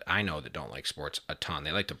people that I know that don't like sports a ton.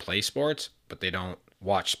 They like to play sports, but they don't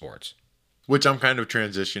watch sports. Which I'm kind of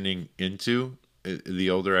transitioning into. The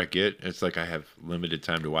older I get, it's like I have limited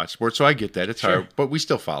time to watch sports, so I get that. It's hard, but we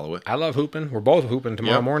still follow it. I love hooping. We're both hooping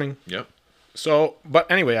tomorrow morning. Yep. So,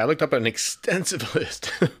 but anyway, I looked up an extensive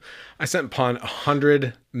list. I sent Pun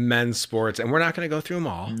 100 men's sports, and we're not going to go through them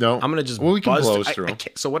all. No. I'm going to just we can blow through them.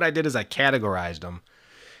 So what I did is I categorized them,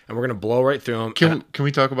 and we're going to blow right through them. Can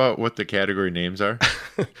we talk about what the category names are?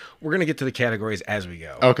 We're going to get to the categories as we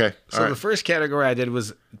go. Okay. So the first category I did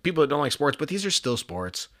was people that don't like sports, but these are still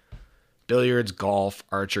sports. Billiards, golf,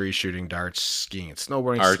 archery, shooting, darts, skiing, and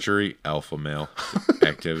snowboarding. Archery, alpha male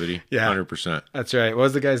activity. Yeah. 100%. That's right. What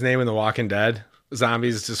was the guy's name in The Walking Dead?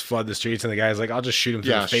 Zombies just flood the streets, and the guy's like, I'll just shoot him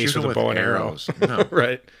through the face with a bow and arrows. No.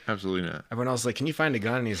 Right? Absolutely not. Everyone else is like, can you find a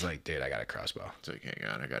gun? And he's like, dude, I got a crossbow. It's like, hang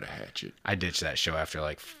on, I got a hatchet. I ditched that show after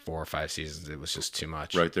like 4 or 5 seasons. It was just too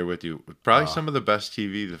much. Right there with you. Probably some of the best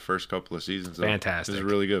TV the first couple of seasons. Fantastic. It was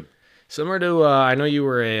really good. Similar to, I know you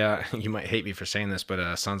were you might hate me for saying this, but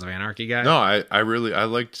a Sons of Anarchy guy. No, I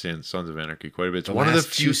liked seeing Sons of Anarchy quite a bit. It's one of the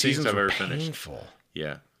few seasons I've ever finished. Painful.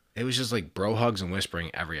 Yeah. It was just like bro hugs and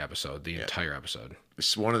whispering every episode, the entire episode.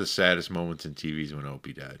 It's one of the saddest moments in TV's when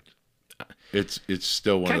Opie died. It's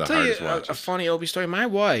still one Can I of the tell you hardest watches. a funny Opie story? My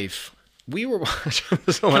wife, we were watching.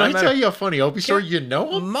 So Can when I met tell her- you a funny Opie story? You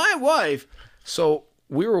know him? My wife. So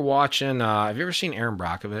we were watching. Have you ever seen Aaron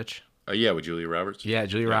Brockovich? Yeah, with Julia Roberts. Yeah,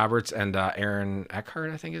 Julia Roberts and Aaron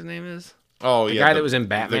Eckhart, I think his name is. Oh, The yeah. guy that was in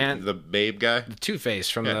Batman. The Babe guy. Two-Face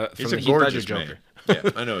from Yeah. the He's a Heath Ledger gorgeous Joker. man.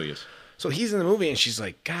 Yeah, I know he is. So he's in the movie, and she's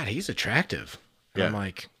like, God, he's attractive. And Yeah. I'm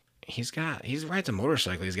like, he rides a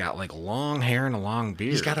motorcycle. He's got like long hair and a long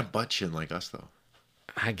beard. He's got a butt chin like us, though.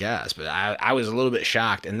 I guess, but I was a little bit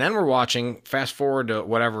shocked. And then we're watching, fast forward to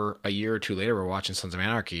whatever, a year or two later, we're watching Sons of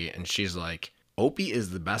Anarchy, and she's like, Opie is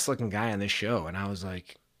the best looking guy on this show. And I was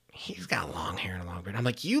like, he's got long hair and a long beard. I'm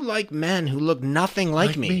like, you like men who look nothing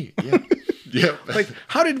like me. Yeah. Yeah. Like,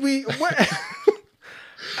 how did we, what?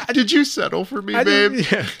 Did you settle for me, I babe?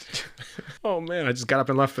 didn't- yeah. Oh man, I just got up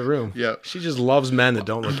and left the room. Yeah. She just loves men that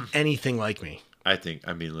don't look anything like me. I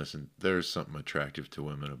mean, listen, there's something attractive to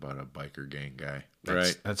women about a biker gang guy,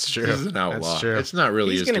 right? That's true. He's an outlaw. That's true. It's not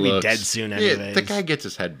really He's his gonna be looks. dead soon Yeah, anyways. the guy gets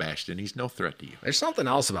his head bashed in. He's no threat to you. There's something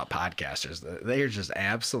else about podcasters. They are just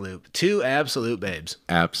two absolute babes.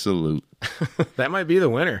 Absolute. That might be the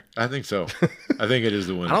winner. I think so. I think it is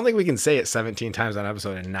the I winner. don't think we can say it 17 times on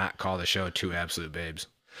episode and not call the show two absolute babes.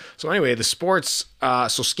 So anyway, the sports, so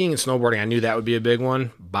skiing and snowboarding, I knew that would be a big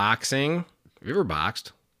one. Boxing. Have you ever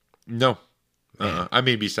boxed? No. I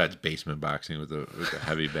mean, besides basement boxing with a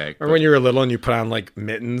heavy bag. Or when you were little and you put on like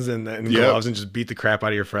mittens and gloves and just beat the crap out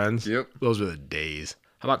of your friends? Yep. Those were the days.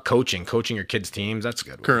 How about coaching? Coaching your kids' teams? That's a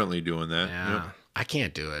good one. Currently doing that. Yeah. Yep. I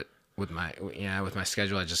can't do it with my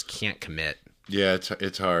schedule. I just can't commit. Yeah,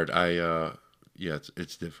 it's hard.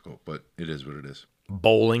 It's difficult, but it is what it is.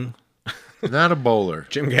 Bowling. Not a bowler.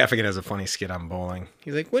 Jim Gaffigan has a funny skit on bowling.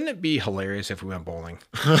 He's like, wouldn't it be hilarious if we went bowling?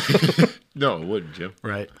 No, it wouldn't, Jim.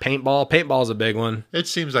 Right. Paintball. Paintball's a big one. It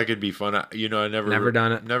seems like it'd be fun. I Never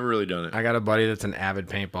done it. Never really done it. I got a buddy that's an avid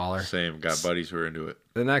paintballer. Same. Got buddies who are into it.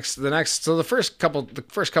 So the first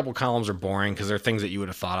couple columns are boring because they're things that you would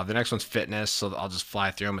have thought of. The next one's fitness, so I'll just fly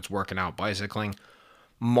through them. It's working out, bicycling,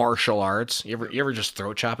 martial arts. You ever just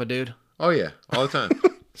throat chop a dude? Oh yeah, all the time.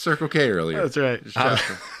 Circle K earlier. That's right. Just chopped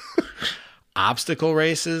him. Obstacle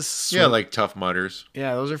races. Yeah, like Tough Mudders.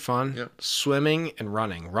 Yeah, those are fun. Yep. Swimming and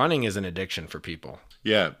running. Running is an addiction for people.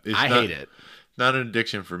 Yeah, I hate it. Not an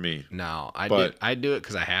addiction for me. No, But- I do it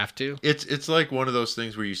because I have to. It's like one of those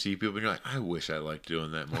things where you see people and you're like, I wish I liked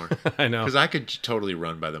doing that more. I know. Because I could totally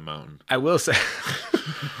run by the mountain. I will say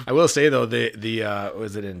though the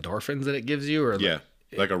was it endorphins that it gives you or Yeah,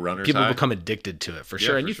 like a runner's people high. become addicted to it for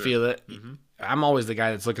sure, Yeah, and for you sure. feel it. I'm always the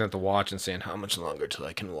guy that's looking at the watch and saying how much longer till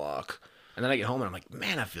I can walk, and then I get home and I'm like,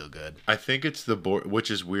 man, I feel good. I think it's the board, which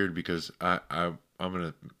is weird because I'm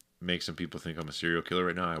gonna make some people think I'm a serial killer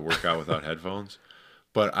right now. I work out without headphones,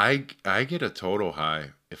 but I get a total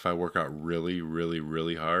high if I work out really, really,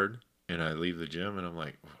 really hard and I leave the gym and I'm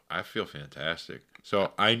like, I feel fantastic.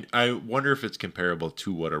 So I wonder if it's comparable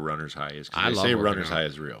to what a runner's high is. I Because love they say working runner's out. high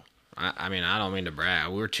is real. I mean, I don't mean to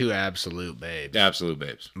brag. We're two absolute babes, Absolute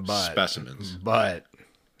babes, But- specimens. but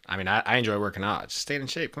I mean, I enjoy working out. Just staying in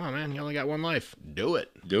shape. Come on, man. You only got one life. Do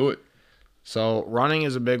it. Do it. So running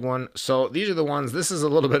is a big one. So these are the ones. This is a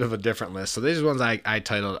little bit of a different list. So these are the ones I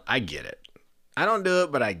titled I get it. I don't do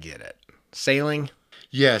it, but I get it. Sailing.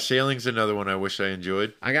 Yeah, sailing's another one I wish I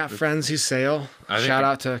enjoyed. I got friends who sail. I think- Shout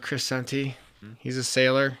out to Chris Senti. He's a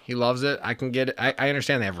sailor. He loves it. I can get it. I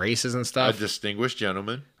understand they have races and A stuff. distinguished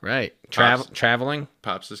gentleman Right. Pops. Traveling.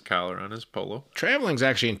 pops his collar on his polo. Traveling's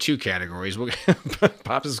actually in two categories.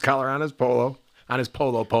 Pops his collar on his polo. On his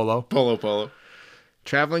polo. Polo.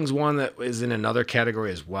 Traveling's one that is in another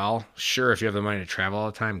category as well. Sure, if you have the money to travel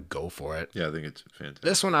all the time, go for it. Yeah, I think it's fantastic.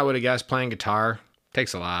 This one I would have guessed playing guitar.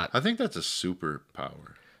 Takes a lot. I think that's a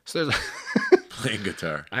superpower. So there's Playing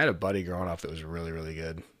guitar. I had a buddy growing up that was really, really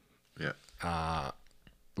good. Yeah.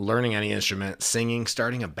 Learning any instrument, singing,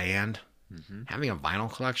 starting a band, having a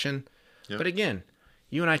vinyl collection. Yep. But again,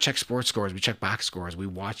 you and I check sports scores, we check box scores, we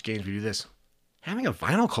watch games, we do this. Having a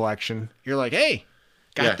vinyl collection, you're like, hey,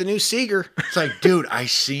 got Yeah. the new Seeger. It's like, dude, I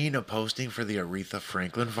seen a posting for the Aretha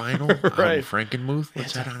Franklin vinyl Right. on Frankenmuth. What's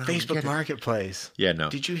It's that on on? Facebook Marketplace. Yeah, no.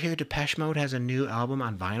 Did you hear Depeche Mode has a new album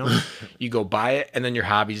on vinyl? You go buy it, and then your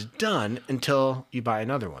hobby's done until you buy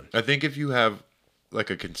another one. I think if you have like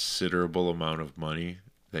a considerable amount of money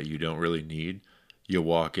that you don't really need, you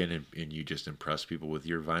walk in and you just impress people with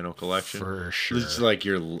your vinyl collection. For sure. It's like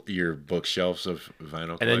your bookshelves of vinyl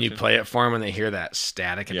collection. And then you play it for them, and they hear that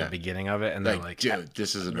static at Yeah. the beginning of it, and they're like, dude,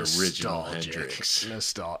 this is an original nostalgic. Hendrix.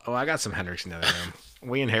 Nostalgic. Oh, I got some Hendrix in the other room.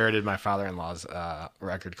 We inherited my father-in-law's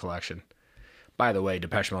record collection. By the way,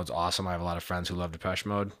 Depeche Mode's awesome. I have a lot of friends who love Depeche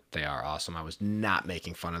Mode. They are awesome. I was not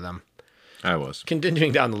making fun of them. I was.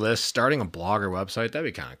 Continuing down the list, starting a blog or website, that'd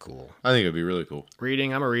be kind of cool. I think it'd be really cool.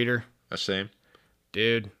 Reading, I'm a reader. Same.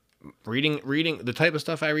 Dude, reading, the type of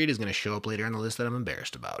stuff I read is going to show up later on the list that I'm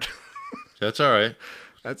embarrassed about. That's all right.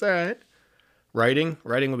 That's all right. Writing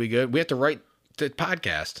will be good. We have to write the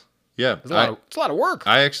podcast. Yeah. It's a lot of work.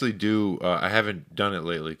 I actually do. I haven't done it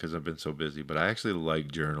lately because I've been so busy, but I actually like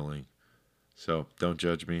journaling. So don't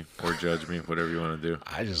judge me or judge me, whatever you want to do.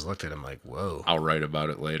 I just looked at him like, whoa. I'll write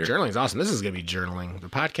about it later. Journaling's awesome. This is going to be journaling. The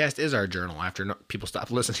podcast is our journal after people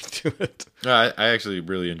stop listening to it. I actually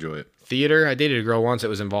really enjoy it. Theater. I dated a girl once that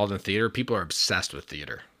was involved in theater. People are obsessed with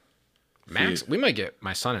theater. Max, we might get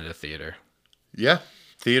my son into theater. Yeah.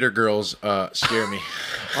 Theater girls scare me.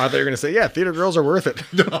 I thought you were going to say, yeah, theater girls are worth it.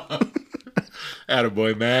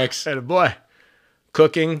 Attaboy, Max. Attaboy.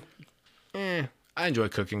 Cooking. I enjoy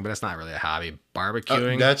cooking, but that's not really a hobby.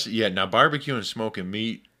 Barbecuing. Now barbecue and smoking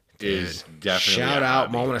meat is definitely shout a out,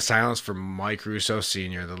 hobby. moment of silence for Mike Russo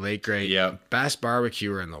Sr., the late great, best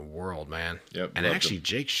barbecuer in the world, man. Yep, and actually,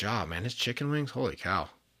 Jake Shaw, man, his chicken wings, holy cow.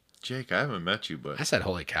 Jake, I haven't met you, but I said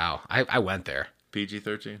holy cow. I went there.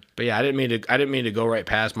 PG-13. But yeah, I didn't mean to go right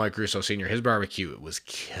past Mike Russo Sr. His barbecue, it was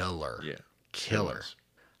killer. Yeah, killer.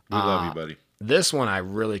 We love you, buddy. This one I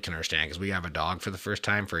really can understand because we have a dog for the first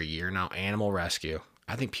time for a year now. Animal rescue.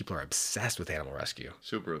 I think people are obsessed with animal rescue.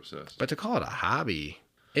 Super obsessed. But to call it a hobby,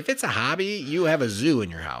 if it's a hobby, you have a zoo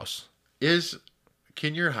in your house.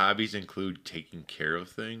 Can your hobbies include taking care of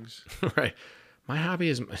things? Right. My hobby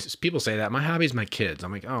is, people say that, my hobby is my kids.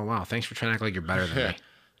 I'm like, oh, wow, thanks for trying to act like you're better than me.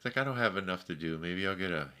 It's like, I don't have enough to do. Maybe I'll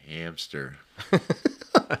get a hamster.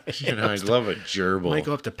 I'd love a gerbil. Might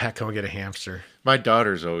go up to Petco and get a hamster. My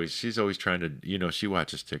daughter's she's always trying to, she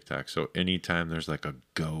watches TikTok. So anytime there's like a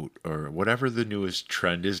goat or whatever the newest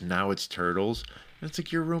trend is, now it's turtles. And it's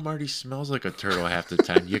like your room already smells like a turtle half the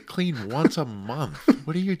time. You clean once a month.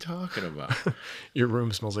 What are you talking about? Your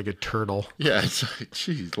room smells like a turtle. Yeah, it's like,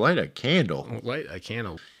 geez, light a candle. Light a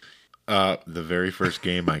candle. The very first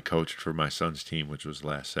game I coached for my son's team, which was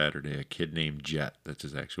last Saturday, a kid named Jet, that's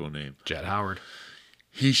his actual name. Jet Howard.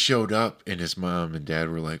 He showed up, and his mom and dad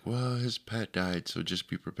were like, well, his pet died, so just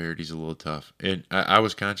be prepared. He's a little tough. And I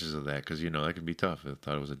was conscious of that because, that can be tough. I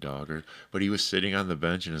thought it was a dog. But he was sitting on the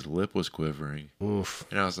bench, and his lip was quivering. Oof.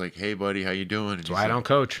 And I was like, hey, buddy, how you doing? And that's why I don't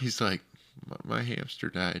coach. He's like, my hamster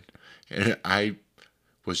died. And I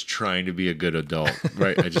was trying to be a good adult,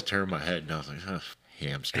 right? I just turned my head, and I was like,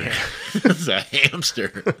 hamster. It's a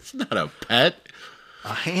hamster. It's not a pet.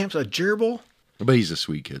 A hamster? A gerbil? But he's a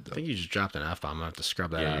sweet kid, though. I think you just dropped an F-bomb. I'm going to have to scrub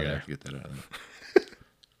that out of there. Have to get that out of there.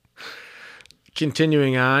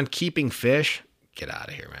 Continuing on, keeping fish. Get out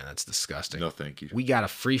of here, man. That's disgusting. No, thank you. We got a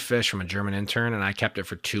free fish from a German intern, and I kept it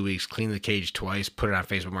for 2 weeks, cleaned the cage twice, put it on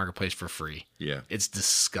Facebook Marketplace for free. Yeah. It's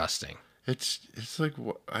disgusting. It's like,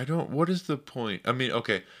 what is the point? I mean,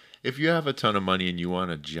 okay, if you have a ton of money and you want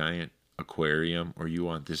a giant aquarium or you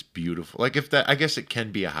want this beautiful, I guess it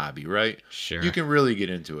can be a hobby, right? Sure. You can really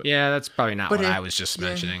get into it. Yeah, that's probably not what I was just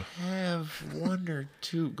mentioning. Have one or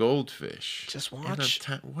two goldfish. Just watch.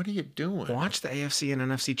 What are you doing? Watch the AFC and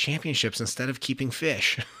NFC championships instead of keeping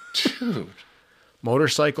fish. Dude.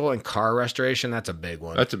 Motorcycle and car restoration, that's a big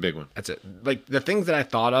one. That's a big one. That's it. Like the things that I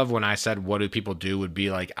thought of when I said what do people do would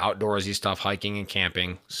be like outdoorsy stuff, hiking and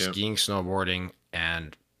camping, skiing, snowboarding,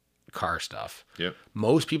 and car stuff. Yep.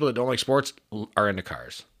 Most people that don't like sports are into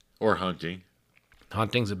cars. Or hunting.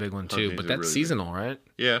 Hunting's a big one too, but that's really seasonal, right?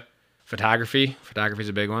 Yeah. Photography's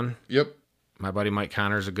a big one. Yep. My buddy Mike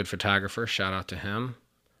Connor's a good photographer. Shout out to him.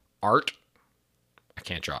 Art. I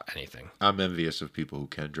can't draw anything. I'm envious of people who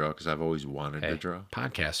can draw because I've always wanted to draw.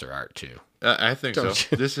 Podcasts are art too. I think so.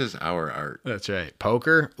 This is our art. That's right.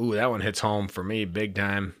 Poker. Ooh, that one hits home for me big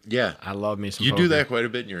time. Yeah. I love me some poker. You do that quite a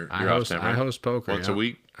bit in your I off time, right? I host poker. Once a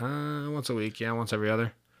week? Once a week, yeah. Once every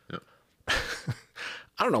other. Yep.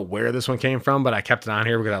 I don't know where this one came from, but I kept it on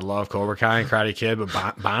here because I love Cobra Kai and Karate Kid, but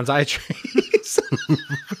bonsai trees.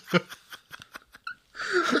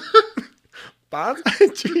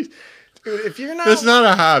 Bonsai trees. Dude, if you're not, that's not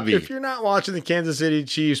a hobby. If you're not watching the Kansas City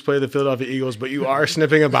Chiefs play the Philadelphia Eagles, but you are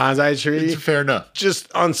snipping a bonsai tree, it's fair enough. Just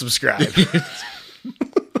unsubscribe.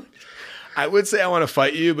 I would say I want to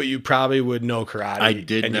fight you, but you probably would know karate. I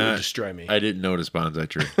did and not. You would destroy me. I didn't notice bonsai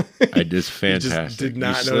tree. I just fantastic. Just did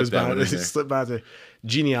not notice bonsai. Slip bonsai.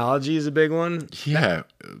 Genealogy is a big one. Yeah,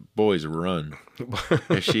 boys run.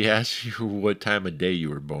 If she asks you what time of day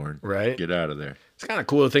you were born, right? Get out of there. It's kind of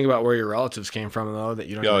cool to think about where your relatives came from, though, that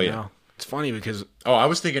you don't even know. It's funny because... Oh, I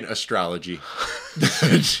was thinking astrology.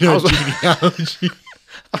 Genealogy.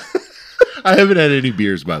 I haven't had any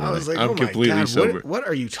beers, by the way. I was like, I'm completely sober. What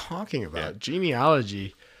are you talking about? Yeah.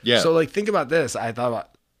 Genealogy. Yeah. So, think about this. I thought about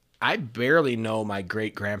I barely know my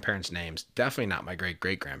great-grandparents' names. Definitely not my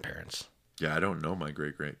great-great-grandparents. Yeah, I don't know my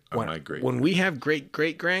great. When we have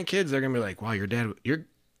great-great-grandkids, they're going to be like, wow, your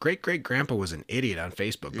great-great-grandpa was an idiot on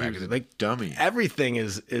Facebook back then. Like, dummy. Everything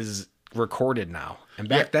is recorded now. And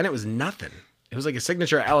back then it was nothing. It was like a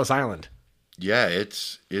signature at Ellis Island. Yeah,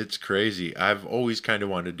 it's crazy. I've always kind of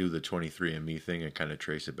wanted to do the 23andMe thing and kind of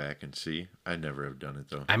trace it back and see. I never have done it,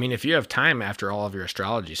 though. I mean, if you have time after all of your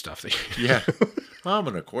astrology stuff. Yeah. I'm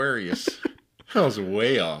an Aquarius. I was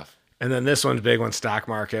way off. And then this one's big one, stock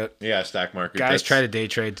market. Yeah, stock market. Guys try to day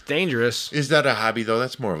trade. It's dangerous. Is that a hobby, though?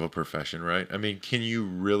 That's more of a profession, right? I mean, can you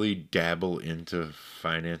really dabble into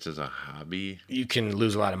finance as a hobby? You can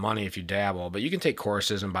lose a lot of money if you dabble, but you can take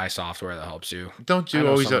courses and buy software that helps you. Don't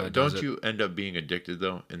you end up being addicted,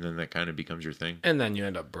 though? And then that kind of becomes your thing? And then you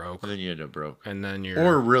end up broke. And then you're...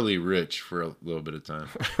 Or really rich for a little bit of time.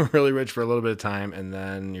 Really rich for a little bit of time, and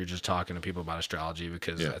then you're just talking to people about astrology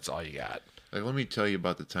because that's all you got. Like, let me tell you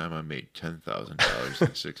about the time I made $10,000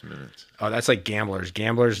 in 6 minutes. Oh, that's like gamblers.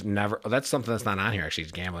 Gamblers never... Oh, that's something that's not on here, actually,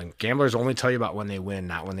 is gambling. Gamblers only tell you about when they win,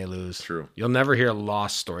 not when they lose. True. You'll never hear a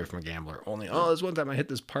loss story from a gambler. Only, this one time I hit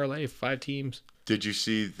this parlay, 5 teams. Did you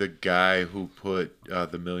see the guy who put the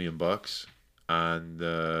 $1 million on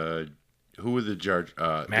the... Who were the Chargers?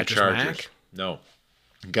 Mac? No.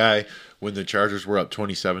 Guy, when the Chargers were up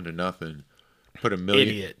 27-0... Put $1 million.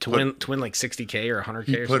 Idiot. To win like 60K or 100K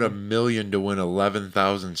he or put something? $1 million to win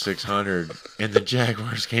 11,600, and the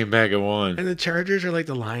Jaguars came back and won. And the Chargers are like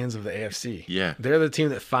the Lions of the AFC. Yeah. They're the team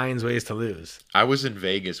that finds ways to lose. I was in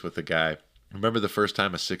Vegas with a guy. Remember the first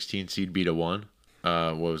time a 16 seed beat a 1?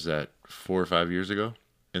 What was that, 4 or 5 years ago?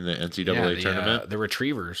 In the NCAA tournament? The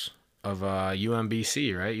Retrievers of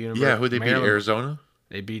UMBC, right? Who'd they beat? Arizona?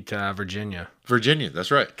 They beat Virginia. Virginia, that's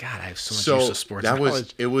right. God, I have so much use of sports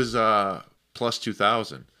knowledge. It was plus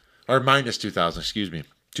 2,000 or minus 2,000, excuse me,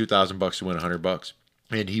 $2,000 to win $100,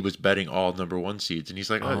 and he was betting all number 1 seeds, and he's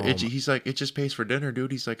like, he's like, it just pays for dinner,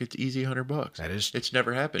 dude. He's like, it's easy $100. That is, it's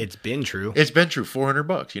never happened. It's been true. It's been true.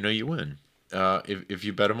 $400. You win if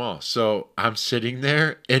you bet them all. So I'm sitting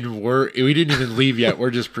there, and we didn't even leave yet.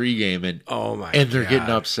 We're just pre-gaming. Oh my! And they're getting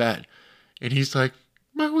upset, and he's like,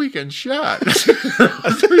 my weekend shot. I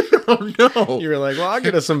was like, oh no. You were like, well, I'll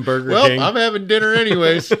get us some Burger King. King. I'm having dinner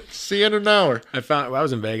anyways. See you in an hour. I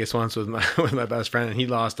was in Vegas once with my best friend, and he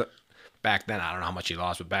lost back then. I don't know how much he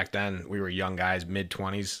lost, but back then we were young guys,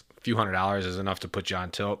 mid-20s. A few $100s is enough to put you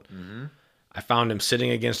on tilt. Mm-hmm. I found him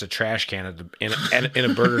sitting against a trash can in a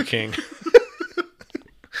Burger King.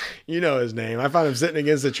 You know his name. I found him sitting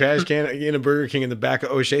against a trash can in a Burger King in the back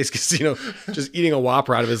of O'Shea's Casino, just eating a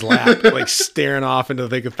Whopper out of his lap, like staring off into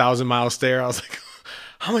like 1,000-mile stare. I was like,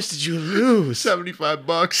 how much did you lose?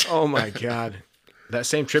 $75. Oh my God. That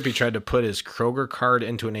same trip, he tried to put his Kroger card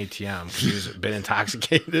into an ATM because he was a bit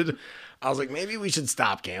intoxicated. I was like, maybe we should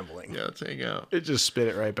stop gambling. Yeah, let's hang out. It just spit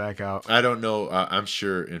it right back out. I don't know. I'm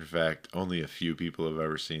sure, in fact, only a few people have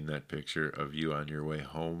ever seen that picture of you on your way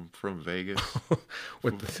home from Vegas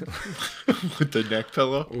with the neck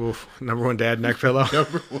pillow. Oof, number 1 dad neck pillow.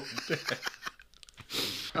 Number 1 dad.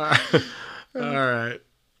 All right.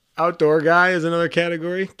 Outdoor guy is another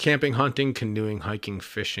category. Camping, hunting, canoeing, hiking,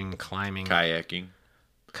 fishing, climbing. Kayaking.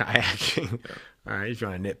 Yeah. All right, if you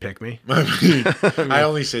want to nitpick me. I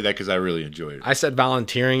only say that because I really enjoyed it. I said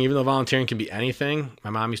volunteering, even though volunteering can be anything. My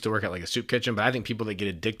mom used to work at like a soup kitchen, but I think people that get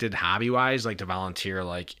addicted hobby-wise like to volunteer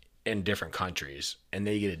like in different countries, and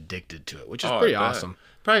they get addicted to it, which is pretty awesome.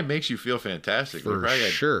 Probably makes you feel fantastic. For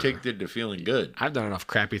sure. Addicted to feeling good. I've done enough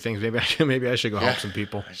crappy things. Maybe I should go help some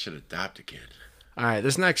people. I should adopt a kid. All right,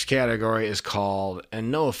 this next category is called, and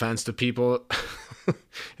no offense to people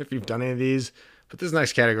if you've done any of these, but this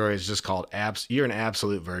next category is just called you're an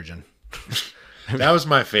absolute virgin. That was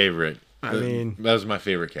my favorite. I mean, that was my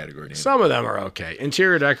favorite category. Some of them are okay.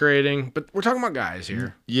 Interior decorating, but we're talking about guys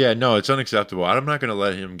here. Yeah, no, it's unacceptable. I'm not going to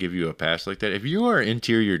let him give you a pass like that. If you are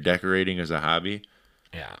interior decorating as a hobby,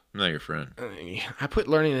 yeah, I'm not your friend. I put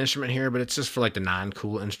learning an instrument here, but it's just for like the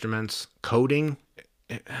non-cool instruments. Coding.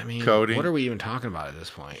 I mean, coding. What are we even talking about at this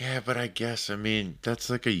point? Yeah, but I guess, that's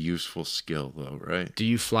like a useful skill, though, right? Do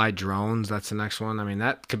you fly drones? That's the next one. I mean,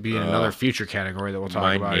 that could be another future category that we'll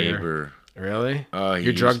talk about here. My neighbor. Really?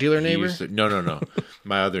 Your drug dealer neighbor? No.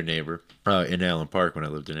 My other neighbor in Allen Park, when I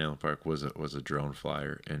lived in Allen Park, was a drone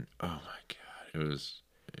flyer, and oh my God, it was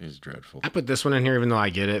dreadful. I put this one in here, even though I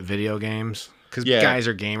get it, video games. Because guys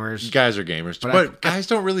are gamers. Guys are gamers. But guys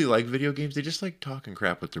don't really like video games. They just like talking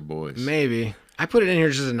crap with their boys. Maybe. I put it in here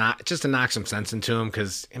just to knock some sense into them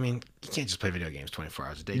because, you can't just play video games 24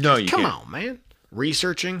 hours a day. No, you can't. Come on, man.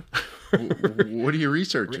 Researching. What are you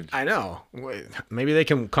researching? I know. Maybe they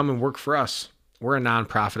can come and work for us. We're a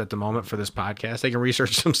nonprofit at the moment for this podcast. They can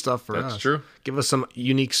research some stuff for us. That's true. Give us some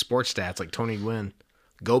unique sports stats like Tony Gwynn.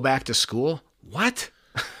 Go back to school? What?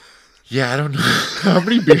 Yeah, I don't know. How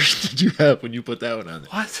many beers did you have when you put that one on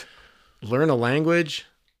there? What? Learn a language?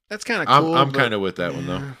 That's kind of cool. I'm kind of with that one,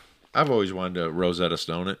 though. I've always wanted to Rosetta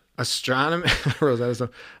Stone it. Astronomy. Rosetta Stone.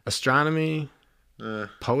 Astronomy.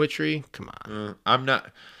 Poetry. Come on. I'm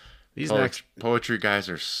not. These Poetry guys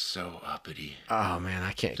are so uppity. Oh, man,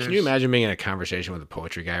 I can't. Can you imagine being in a conversation with a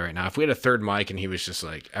poetry guy right now? If we had a third mic and he was just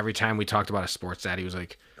like, every time we talked about a sports stat, he was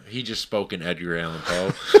like. He just spoke in Edgar Allan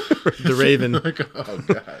Poe. The Raven. Like, oh,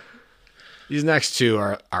 God. These next two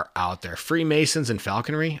are out there. Freemasons and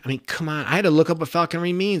falconry. I mean, come on. I had to look up what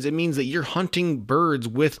falconry means. It means that you're hunting birds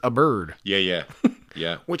with a bird. Yeah.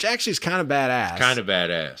 Which actually is kind of badass. Kind of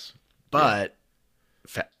badass. But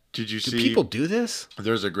did you see? Do people do this?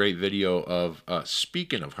 There's a great video of,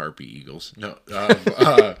 speaking of harpy eagles,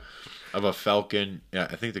 of a falcon. Yeah,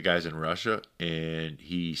 I think the guy's in Russia, and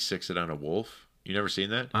he sicks it on a wolf. You never seen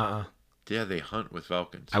that? Yeah, they hunt with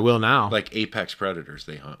falcons. I will now. Like apex predators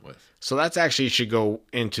they hunt with. So that's actually should go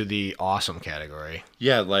into the awesome category.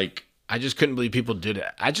 Yeah, like. I just couldn't believe people did it.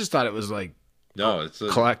 I just thought it was like. No, it's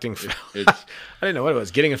collecting. I didn't know what it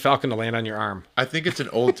was. Getting a falcon to land on your arm. I think it's an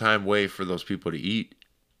old time way for those people to eat.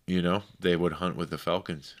 You know, they would hunt with the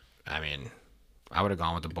falcons. I mean, I would have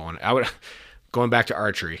gone with the bow. Going back to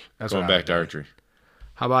archery. That's going back to archery.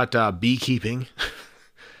 How about beekeeping?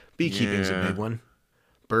 Beekeeping's a big one.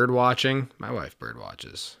 Bird watching. My wife bird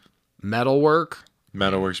watches. Metalwork.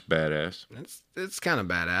 Metalwork's badass. It's kind of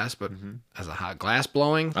badass, but as a hot glass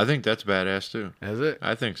blowing. I think that's badass too. Is it?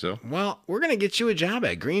 I think so. Well, we're gonna get you a job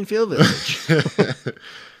at Greenfield Village.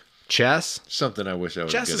 Chess. Something I wish I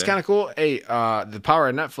was. Chess good is at. kind of cool. Hey, the power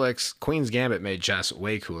of Netflix, Queen's Gambit made chess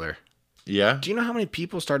way cooler. Yeah. Do you know how many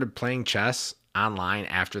people started playing chess online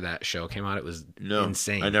after that show came out? It was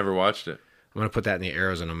insane. I never watched it. I'm going to put that in the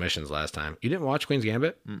arrows and omissions last time. You didn't watch Queen's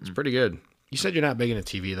Gambit? It's pretty good. You said you're not big into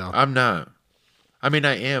TV, though. I'm not. I mean,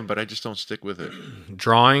 I am, but I just don't stick with it.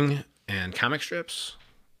 Drawing and comic strips?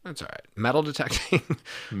 That's all right. Metal detecting?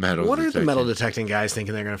 What are the metal detecting guys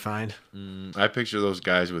thinking they're going to find? I picture those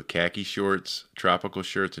guys with khaki shorts, tropical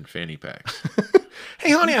shirts, and fanny packs.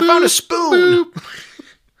 Hey, honey, I found a spoon!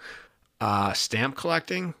 Stamp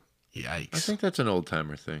collecting? Yikes. I think that's an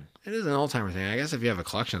old-timer thing. It is an old-timer thing. I guess if you have a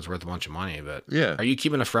collection, it's worth a bunch of money, but... Yeah. Are you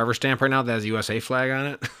keeping a forever stamp right now that has a USA flag on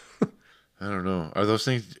it? I don't know. Are those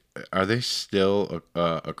things... Are they still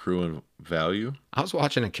accruing value? I was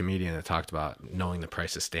watching a comedian that talked about knowing the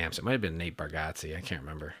price of stamps. It might have been Nate Bargatze. I can't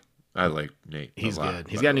remember. I like Nate. He's good.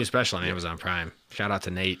 He's got a new special on Amazon Prime. Shout out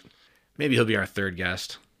to Nate. Maybe he'll be our third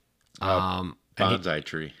guest. Bonsai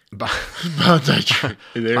tree. Bonsai tree.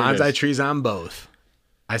 Bonsai trees on both.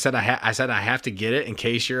 I said I have to get it in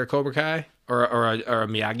case you're a Cobra Kai or a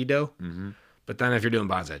Miyagi-Do. Mm-hmm. But then if you're doing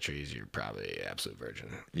bonsai trees, you're probably an absolute virgin.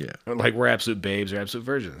 Yeah. Like we're absolute babes or absolute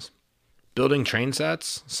virgins. Building train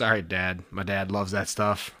sets. Sorry, Dad. My dad loves that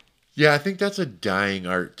stuff. Yeah, I think that's a dying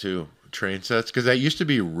art too. Train sets, because that used to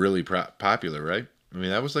be really popular, right? I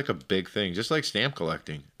mean, that was like a big thing, just like stamp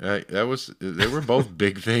collecting. They were both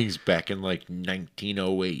big things back in like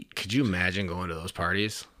 1908. Could you imagine going to those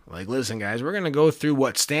parties? Like, listen, guys, we're going to go through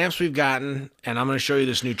what stamps we've gotten, and I'm going to show you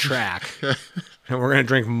this new track. And we're going to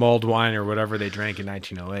drink mulled wine or whatever they drank in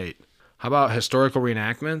 1908. How about historical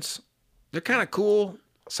reenactments? They're kind of cool.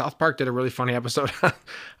 South Park did a really funny episode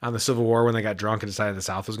on the Civil War when they got drunk and decided the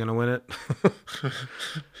South was going to win it.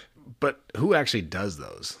 But who actually does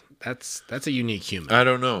those? That's a unique human. I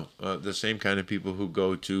don't know. The same kind of people who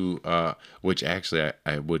go to, which actually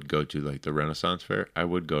I would go to, like the Renaissance Fair. I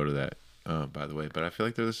would go to that, by the way. But I feel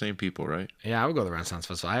like they're the same people, right? Yeah, I would go to the Renaissance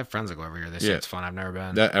Festival. I have friends that go every year. They say it's fun. I've never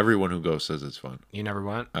been. Everyone who goes says it's fun. You never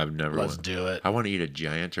went? I've never Let's do it. I want to eat a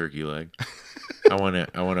giant turkey leg. I want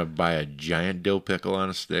to buy a giant dill pickle on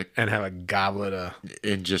a stick. And have a goblet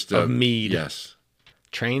of mead. Yes.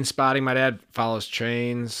 Train spotting. My dad follows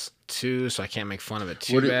trains too, so I can't make fun of it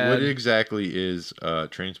too bad. What exactly is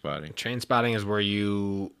train spotting? Train spotting is where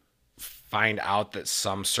you find out that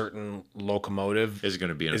some certain locomotive is going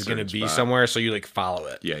to be somewhere, so you like follow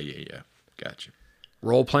it. Yeah. Gotcha.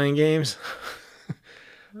 Role playing games,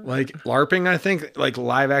 like LARPing. I think like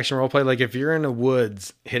live action role play. Like if you're in the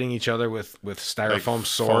woods hitting each other with styrofoam like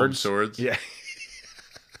swords. Yeah.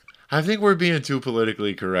 I think we're being too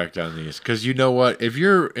politically correct on these, because you know what? If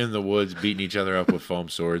you're in the woods beating each other up with foam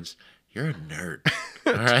swords, you're a nerd.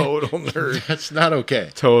 All right? Total nerd. That's not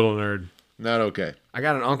okay. Total nerd. Not okay. I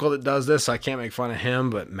got an uncle that does this, so I can't make fun of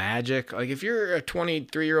him, but magic. Like if you're a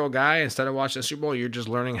 23-year-old guy, instead of watching the Super Bowl, you're just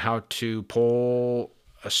learning how to pull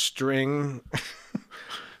a string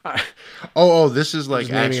Oh, this is like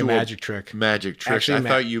Just naming a actual magic trick. Magic trick. Actually, I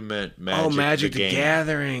thought you meant magic. Oh, Magic the game.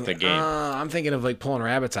 Gathering. The game. I'm thinking of like pulling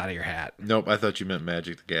rabbits out of your hat. Nope, I thought you meant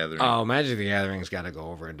Magic the Gathering. Oh, Magic the Gathering's got to go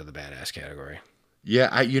over into the badass category. Yeah,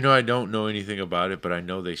 I don't know anything about it, but I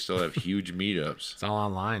know they still have huge meetups. It's all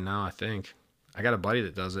online now, I think. I got a buddy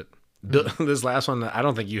that does it. This last one, I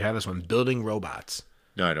don't think you have this one. Building robots.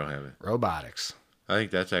 No, I don't have it. Robotics. I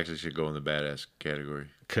think that's actually should go in the badass category.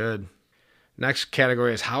 Could. Next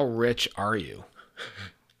category is how rich are you?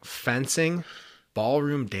 Fencing,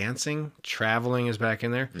 ballroom dancing, traveling is back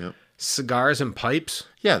in there. Yep. Cigars and pipes.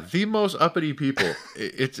 Yeah, the most uppity people.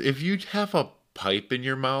 It's if you have a pipe in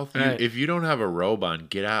your mouth, Right. if you don't have a robe on,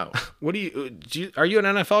 get out. What do you are you an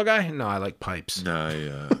NFL guy? No, I like pipes.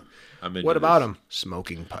 No, I'm into What about them?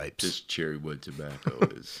 Smoking pipes. This cherry wood tobacco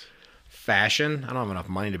is Fashion. I don't have enough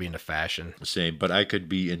money to be into fashion. the same, but I could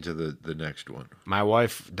be into the next one. My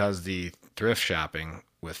wife does the thrift shopping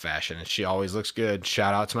with fashion, and she always looks good.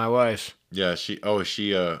 Shout out to my wife. Yeah, she's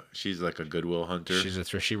like a Goodwill hunter.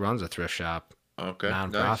 She runs a thrift shop, Okay,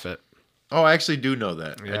 nonprofit. nice. Oh, I actually do know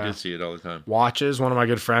that. Yeah. I did see it all the time. Watches. One of my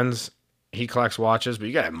good friends, he collects watches, but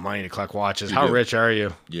you gotta have money to collect watches. How do. rich are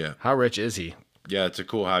you? Yeah, How rich is he? yeah, it's a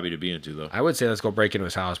cool hobby to be into, though. I would say let's go break into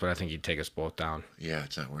his house, but I think he'd take us both down. Yeah,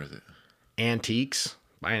 it's not worth it. Antiques.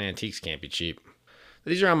 Buying antiques can't be cheap.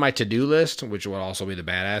 These are on my to-do list, which will also be the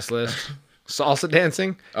badass list. Salsa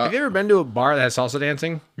dancing. Have you ever been to a bar that has salsa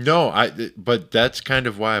dancing? No, but that's kind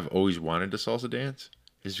of why I've always wanted to salsa dance.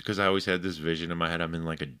 Is because I always had this vision in my head. I'm in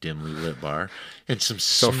like a dimly lit bar, and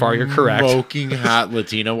so far you're correct. Smoking hot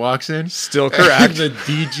Latina walks in. Still correct. And the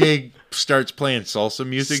DJ starts playing salsa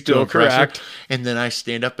music. Still to impress her, correct. And then I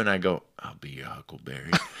stand up and I go, "I'll be your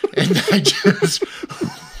Huckleberry," and I just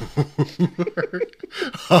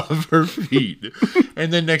off her feet.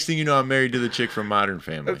 And then next thing you know, I'm married to the chick from Modern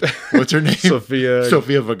Family. What's her name?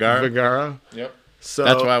 Sofia Vergara. Vergara. Yep. So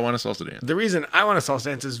That's why I want to salsa dance. the reason I want to salsa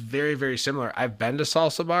dance is very, very similar. I've been to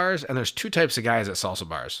salsa bars, and there's two types of guys at salsa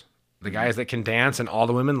bars. The guys that can dance and all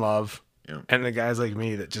the women love, Yeah. and the guys like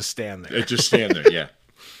me that just stand there. They just stand there, yeah.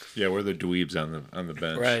 Yeah, we're the dweebs on the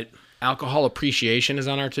bench. Right. Alcohol appreciation is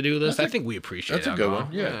on our to-do list. I think we appreciate that's a good alcohol.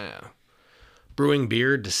 one, yeah. Brewing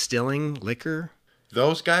beer, distilling liquor.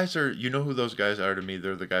 Those guys are, you know who those guys are to me?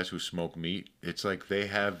 They're the guys who smoke meat. It's like they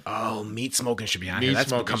have Oh, meat smoking should be on here. meat That's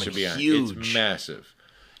smoking becoming should be on. huge. It's massive.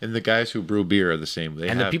 And the guys who brew beer are the same. They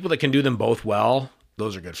And have the people that can do them both well,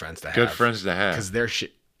 those are good friends to have. good friends to have. Because their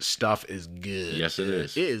stuff is good. Yes, it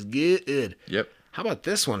is. It is good. Yep. How about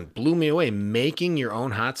this one? Blew me away. Making your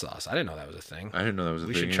own hot sauce. I didn't know that was a thing. I didn't know that was a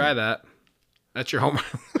We thing. should try that. That's your homework.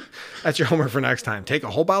 That's your homework for next time. Take a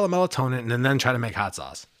whole bottle of melatonin and then try to make hot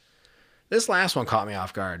sauce. This last one caught me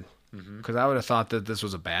off guard because I would have thought that this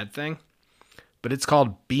was a bad thing, but it's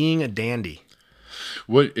called being a dandy.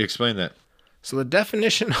 What? Explain that. So the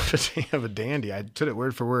definition of a dandy, I took it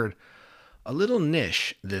word for word. A little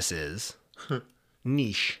niche, this is.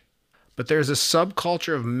 Niche. But there's a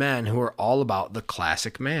subculture of men who are all about the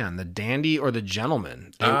classic man, the dandy or the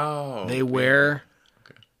gentleman.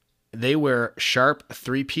 They wear sharp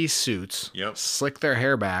three-piece suits, Yep. slick their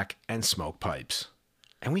hair back, and smoke pipes.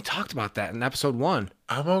 And we talked about that in episode 1.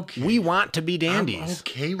 I'm okay. We want to be I'm dandies.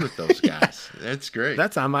 okay with those guys. That's great.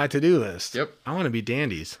 That's on my to-do list. Yep. I want to be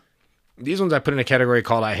dandies. These ones I put in a category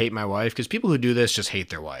called I hate my wife because people who do this just hate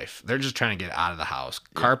their wife. They're just trying to get out of the house.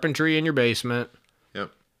 Carpentry in your basement,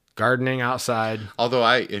 Yep. gardening outside. Although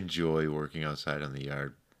I enjoy working outside on the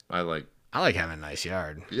yard. I like. I like having a nice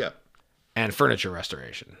yard. Yeah. And furniture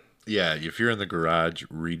restoration. Yeah, if you're in the garage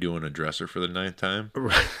redoing a dresser for the 9th time,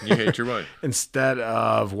 you hate your wife. Instead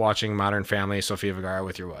of watching Modern Family, Sofia Vergara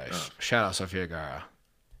with your wife. Shout out Sofia Vergara.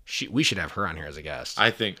 We should have her on here as a guest. I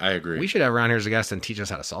agree. We should have her on here as a guest and teach us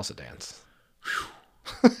how to salsa dance.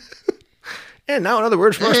 And now another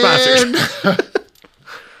word from our sponsors.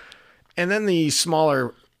 And then the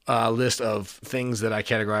smaller list of things that I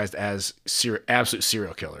categorized as absolute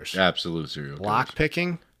serial killers. Absolute serial killers. Lock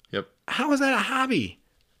picking. Yep. How is that a hobby?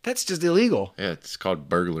 That's just illegal. Yeah, it's called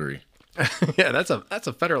burglary. Yeah, that's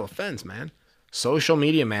a federal offense, man. Social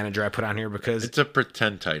media manager I put on here because It's a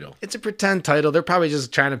pretend title. it's a pretend title. They're probably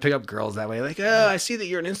just trying to pick up girls that way. Like, oh, I see that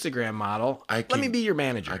you're an Instagram model. Let me be your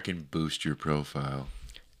manager. I can boost your profile.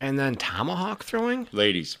 And then tomahawk throwing.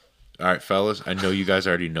 Ladies. All right, fellas. I know you guys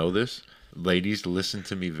already know this. Ladies, listen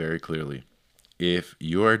to me very clearly. If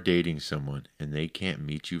you are dating someone and they can't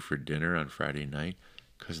meet you for dinner on Friday night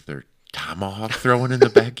because they're tomahawk throwing in the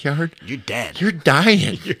backyard, You're dead. you're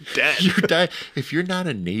dying. You're dead. You're dying. If you're not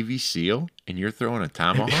a Navy SEAL and you're throwing a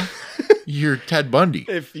tomahawk, you're Ted Bundy.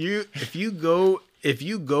 If you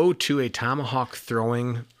go to a tomahawk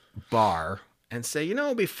throwing bar and say, you know,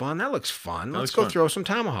 it'll be fun. That looks fun. Let's looks go fun. throw some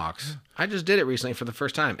tomahawks. I just did it recently for the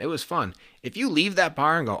first time. It was fun. If you leave that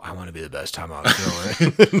bar and go, I want to be the best tomahawk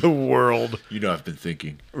thrower in the world. You know, I've been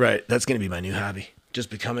thinking. Right. That's going to be my new hobby. Just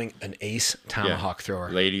becoming an ace tomahawk thrower.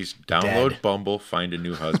 Ladies, download Dead. Bumble, find a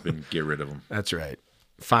new husband, get rid of him. That's right.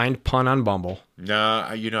 Find pun on Bumble.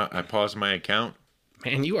 Nah, you know, I paused my account.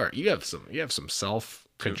 Man, you have some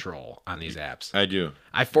self-control on these apps. I do.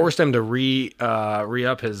 I forced him to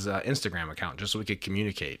re-up his Instagram account just so we could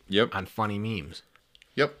communicate on funny memes.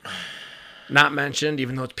 Yep. Not mentioned,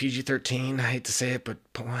 even though it's PG-13. I hate to say it, but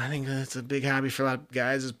I think that's a big hobby for a lot of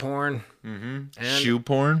guys is porn. Mm-hmm. Shoe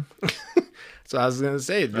porn. So I was going to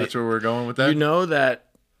say. That's where we're going with that? You know that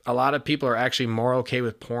a lot of people are actually more okay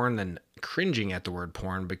with porn than cringing at the word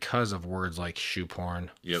porn because of words like shoe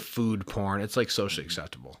porn, food porn. It's like socially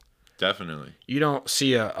acceptable. Definitely. You don't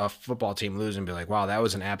see a football team lose and be like, wow, that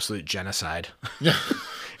was an absolute genocide. Yeah.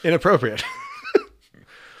 Inappropriate.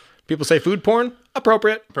 People say food porn.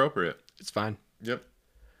 Appropriate. Appropriate. It's fine. Yep.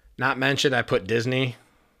 Not mentioned, I put Disney.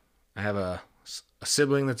 I have a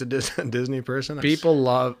sibling that's a Disney person. People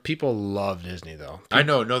love Disney, though. I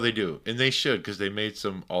know. No, they do. And they should, because they made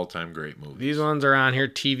some all-time great movies. These ones are on here,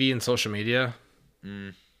 TV and social media.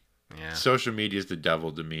 Yeah. Social media is the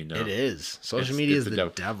devil to me now. It is. Social media is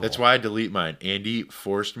the devil. That's why I delete mine. Andy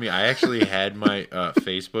forced me. I actually had my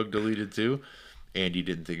Facebook deleted too. Andy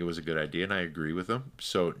didn't think it was a good idea, and I agree with him.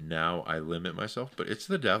 So now I limit myself, but it's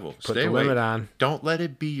the devil. Put the limit on. Don't let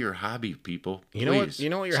it be your hobby, people. You know what? You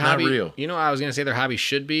know what your hobby? Not real. You know what I was gonna say their hobby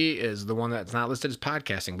should be is the one that's not listed as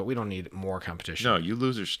podcasting, but we don't need more competition. No, you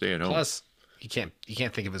losers stay at home. Plus, you can't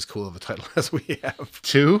think of as cool of a title as we have.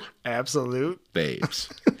 Two absolute babes.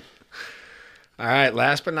 All right.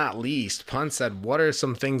 Last but not least, Pun said, "What are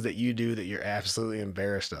some things that you do that you're absolutely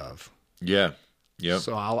embarrassed of?" Yeah. Yep.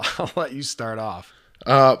 So I'll let you start off.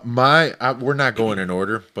 We're not going in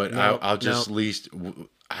order, but I'll just list.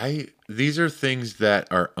 These are things that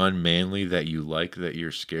are unmanly that you like that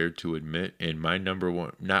you're scared to admit. And my number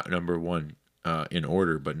one, not number one in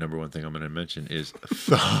order, but number one thing I'm going to mention is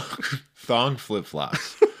thong flip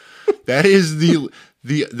flops. That is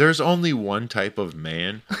there's only one type of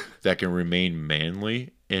man that can remain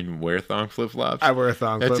manly and wear thong flip flops. I wear a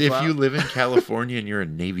thong flip flop. That's if you live in California and you're a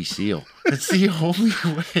Navy SEAL. That's the only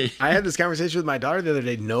way. I had this conversation with my daughter the other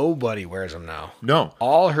day. Nobody wears them now. No.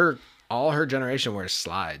 All her generation wears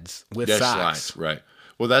slides with socks. Slides, right.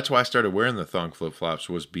 Well, that's why I started wearing the thong flip flops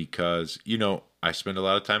was because, you know, I spend a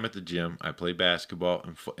lot of time at the gym. I play basketball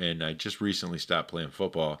and I just recently stopped playing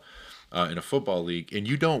football. In a football league, and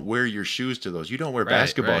you don't wear your shoes to those. You don't wear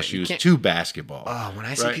basketball shoes to basketball. Oh, when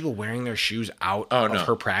I see people wearing their shoes out of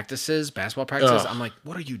her practices, basketball practices, I'm like,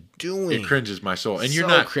 what are you doing? It cringes my soul. And so you're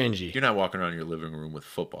not cringy. You're not walking around your living room with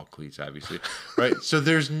football cleats, obviously, right? So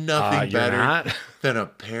there's nothing better than a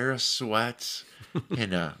pair of sweats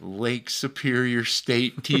and a Lake Superior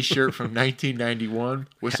State T-shirt from 1991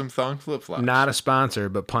 with some thong flip flops. Not a sponsor,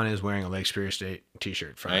 but Pun is wearing a Lake Superior State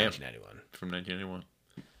T-shirt from 1991. From 1991.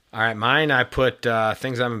 All right, mine, I put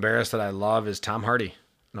things I'm embarrassed that I love is Tom Hardy.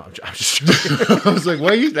 No, I'm just joking. I was like,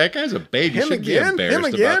 that guy's a baby. You should be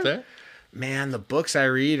embarrassed about that. Man, the books I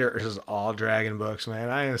read are just all dragon books, man.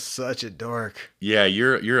 I am such a dork. Yeah,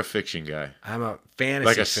 you're a fiction guy. I'm a fantasy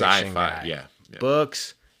like a fiction sci-fi guy. Yeah.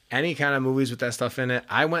 Books, any kind of movies with that stuff in it.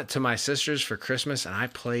 I went to my sister's for Christmas, and I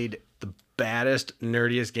played the baddest,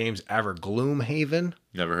 nerdiest games ever. Gloomhaven.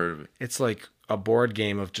 Never heard of it. It's like a board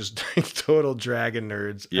game of just total dragon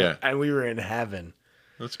nerds. Yeah. And we were in heaven.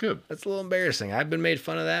 That's good. That's a little embarrassing. I've been made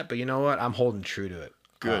fun of that, but you know what? I'm holding true to it.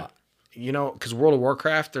 Good. You know, because World of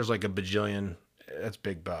Warcraft, there's like a bajillion. That's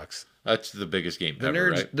big bucks. That's the biggest game the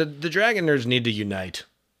ever, nerds, right? The dragon nerds need to unite.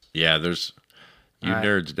 Yeah,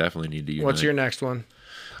 nerds definitely need to unite. What's your next one?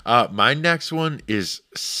 My next one is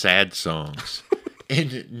sad songs.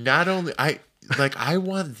 And not only I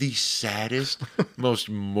want the saddest, most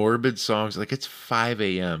morbid songs. Like it's 5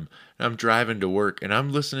 a.m. and I'm driving to work and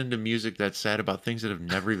I'm listening to music that's sad about things that have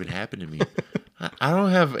never even happened to me. I don't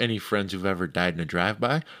have any friends who've ever died in a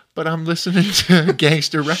drive-by, but I'm listening to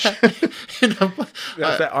gangster rap. And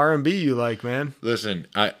That's that R&B you like, man. Listen,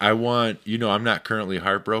 I want, I'm not currently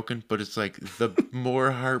heartbroken, but it's like the more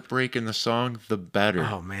heartbreak in the song, the better.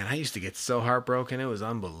 Oh, man, I used to get so heartbroken. It was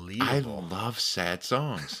unbelievable. I love sad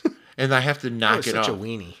songs. And I have to knock it off. Such a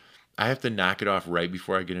weenie. I have to knock it off right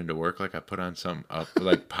before I get into work. Like I put on something up,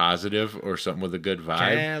 like positive or something with a good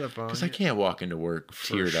vibe. Because I can't walk into work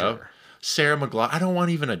teared up. Sarah McLachlan. I don't want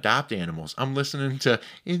to even adopt animals. I'm listening to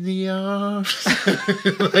In the Arms.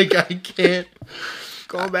 Like I can't.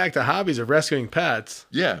 Going back to hobbies of rescuing pets.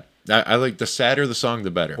 Yeah. I like the sadder the song,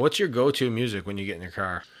 the better. What's your go-to music when you get in your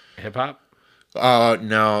car? Hip hop?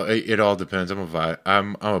 No, it all depends.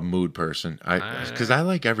 I'm a mood person. Because I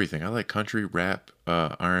like everything. I like country, rap,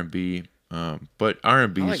 R&B. But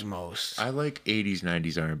R&B, I like most. I like 80s,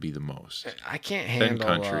 90s R&B the most. I can't Then handle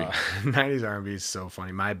country. 90s R&B is so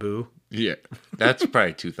funny. My Boo. Yeah, that's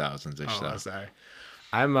probably 2000s ish Oh, stuff. sorry.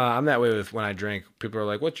 I'm that way with when I drink. People are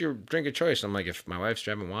like, "What's your drink of choice?" I'm like, if my wife's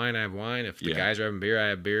driving wine, I have wine. If the guys are having beer, I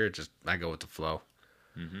have beer. I go with the flow.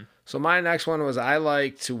 Mm-hmm. So my next one was I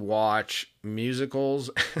like to watch musicals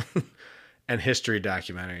and history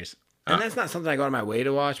documentaries. And that's not something I go out of my way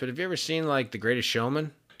to watch, but have you ever seen like The Greatest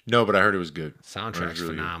Showman? No, but I heard it was good. Soundtrack's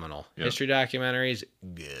really phenomenal. Yep. History documentaries,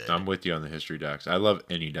 good. I'm with you on the history docs. I love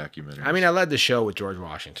any documentary. I mean, I led the show with George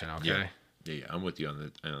Washington, okay? Yeah. I'm with you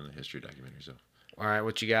on the history documentary. So, All right,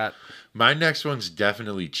 what you got? my next one's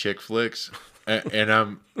definitely chick flicks,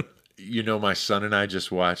 and my son and I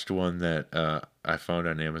just watched one that I found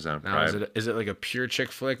on Amazon Now, Prime. is it like a pure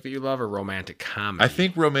chick flick that you love or romantic comedy? I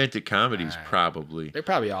think romantic comedies probably. They're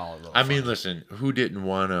probably all a little I mean, funny. listen, who didn't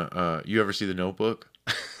want to? You ever see The Notebook?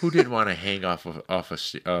 Who didn't want to hang off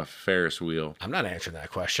a Ferris wheel I'm not answering that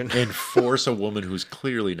question. and force a woman who's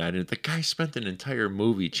clearly not in it? The guy spent an entire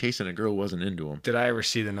movie chasing a girl who wasn't into him. Did I ever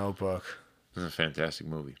see The Notebook? It's a fantastic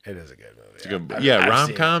movie. It is a good movie. It's a good, I've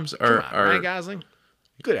rom-coms seen it. Come on, are Ryan Gosling,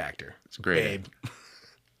 good actor. it's great. Babe.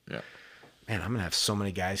 Yeah, Man, I'm gonna have so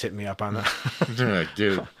many guys hitting me up on the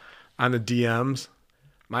dude. on the DMs.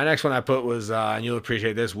 My next one I put was, and you'll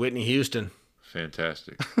appreciate this, Whitney Houston.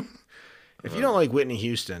 Fantastic. If you don't like Whitney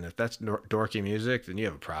Houston, if that's dorky music, then you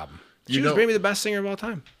have a problem. She You was know- maybe the best singer of all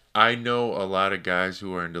time. I know a lot of guys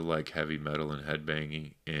who are into like heavy metal and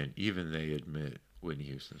headbanging, and even they admit Whitney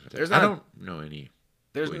Houston's fantastic. I don't know any.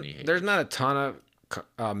 Whitney haters. There's not a ton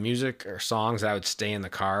of music or songs that I would stay in the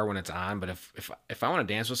car when it's on, but if I want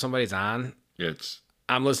to dance with somebody, it's on.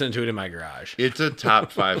 I'm listening to it in my garage. It's a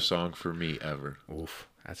top 5 song for me ever. Oof,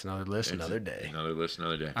 that's another list, another day. Another list,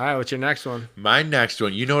 another day. All right, what's your next one? My next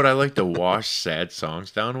one, you know what I like to wash sad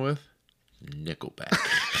songs down with? Nickelback.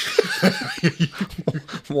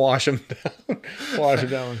 Wash them down. Wash them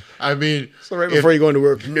down. I mean, So right before you go into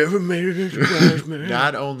work, never made it into class, man.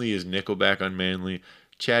 not only is Nickelback unmanly,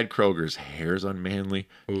 Chad Kroger's hair's unmanly,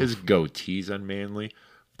 his goatee's unmanly,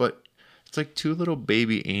 but it's like 2 little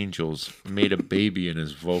baby angels made a baby in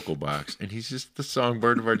his vocal box, and he's just the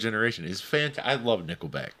songbird of our generation. He's fantastic. I love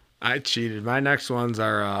Nickelback. I cheated. My next ones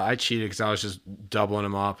are I cheated because I was just doubling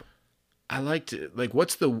them up. I like to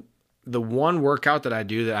what's the one workout that I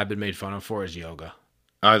do that I've been made fun of for is yoga.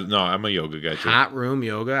 No, I'm a yoga guy too. Hot room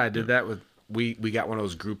yoga. I did that with we got one of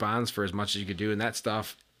those Groupons for as much as you could do, and that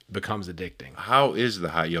stuff becomes addicting. How is the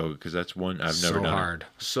hot yoga? Because that's one I've never done.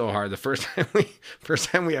 So hard. The first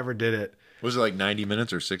time we ever did it, Was it like 90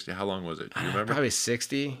 minutes or 60? How long was it? Do you remember? probably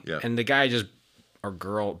 60. Yeah. And the guy or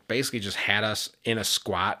girl basically just had us in a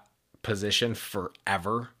squat position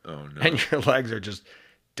forever. Oh no. And your legs are just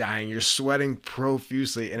dying. You're sweating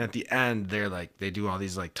profusely. And at the end, they do all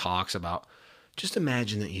these talks about, just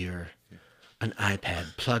imagine that you're an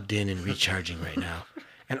iPad plugged in and recharging right now.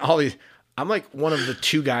 And all these, I'm like one of the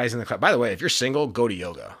 2 guys in the class. By the way, if you're single, go to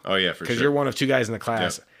yoga. Oh yeah, for sure. Because you're one of 2 guys in the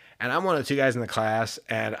class. Yep. And I'm one of 2 guys in the class.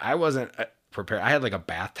 And I wasn't prepared. I had like a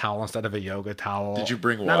bath towel instead of a yoga towel. Did you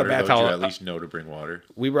bring Not water? a bath Did towel. you at least know to bring water?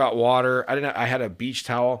 We brought water. I had a beach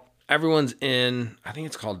towel. Everyone's in, I think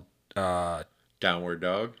it's called, Downward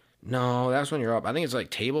dog. no, that's when you're up. I think it's like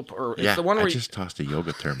table, or it's Yeah, the one where I just tossed a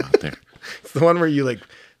yoga term out there. it's the one where you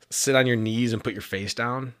sit on your knees and put your face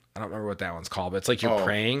down. I don't remember what that one's called, but it's like you're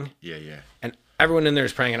praying, Yeah, yeah. and everyone in there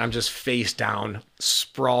is praying, and I'm just face down,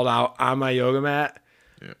 sprawled out on my yoga mat,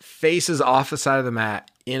 faces off the side of the mat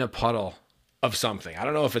in a puddle of something. I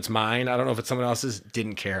don't know if it's mine. I don't know if it's someone else's.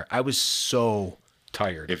 Didn't care. I was so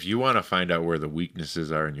tired. If you want to find out where the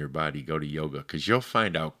weaknesses are in your body, go to yoga, because you'll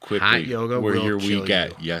find out quickly Hot yoga where will you're kill weak you.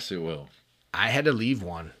 at. Yes, it will. I had to leave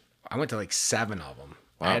one. I went to 7 of them.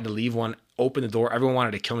 Wow. I had to leave one, open the door. Everyone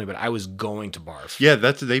wanted to kill me, but I was going to barf. Yeah,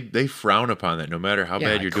 they frown upon that no matter how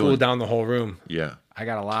bad I you're cooled doing. down the whole room. Yeah. I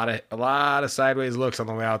got a lot of sideways looks on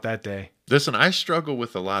the way out that day. Listen, I struggle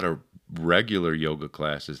with a lot of regular yoga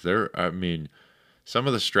classes. Some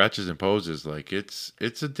of the stretches and poses,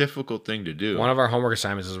 it's a difficult thing to do. One of our homework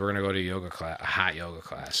assignments is we're gonna go to yoga class, a hot yoga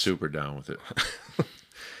class. Super down with it.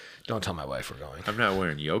 Don't tell my wife we're going. I'm not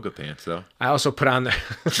wearing yoga pants though. I also put on their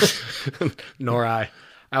nor I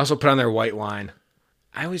also put on their white wine.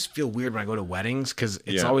 I always feel weird when I go to weddings because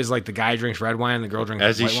it's always like the guy drinks red wine and the girl drinks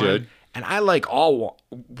As he white should. wine. And I like all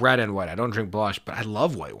red and white. I don't drink blush, but I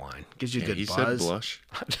love white wine. Gives you a good He buzz. said blush.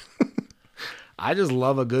 I just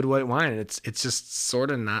love a good white wine. It's just sort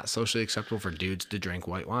of not socially acceptable for dudes to drink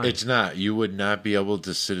white wine. It's not. You would not be able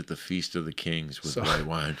to sit at the Feast of the Kings with white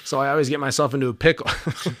wine. So I always get myself into a pickle.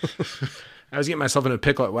 I always get myself into a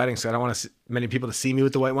pickle at weddings, so I don't want many people to see me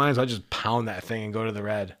with the white wine, so I just pound that thing and go to the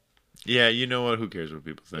red. Yeah, you know what? Who cares what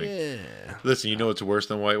people think? Yeah. Listen, you know what's worse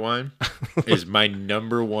than white wine? Is my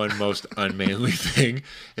number one most unmanly thing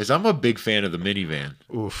is I'm a big fan of the minivan.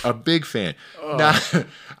 Oof. A big fan. Now,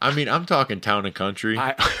 I mean, I'm talking Town and Country,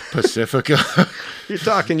 Pacifica. You're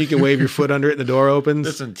talking you can wave your foot under it and the door opens.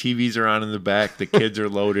 Listen, TVs are on in the back. The kids are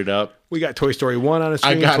loaded up. We got Toy Story 1 on the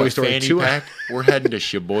screen. I got Toy a Story fanny 2 pack. We're heading to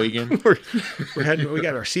Sheboygan. we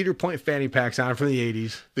got our Cedar Point fanny packs on from the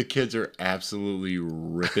 80s. The kids are absolutely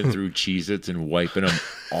ripping through Cheez-Its and wiping them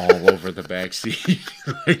all over the back seat.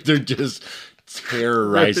 Like they're just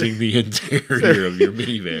terrorizing the interior of your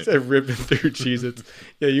minivan. They're ripping through Cheez-Its.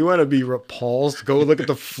 Yeah, you want to be repulsed? Go look at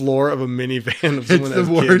the floor of a minivan of someone It's the that's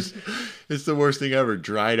worst. kids. It's the worst thing ever.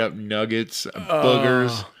 Dried up nuggets,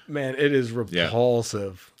 boogers. Man, it is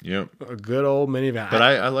repulsive. Yep. A good old minivan. But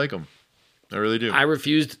I like them. I really do. I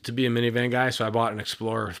refused to be a minivan guy, so I bought an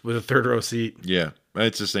Explorer with a third row seat. Yeah.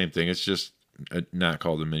 It's the same thing. It's just not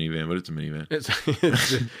called a minivan, but it's a minivan.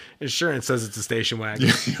 It's insurance says it's a station wagon.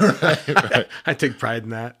 right. I take pride in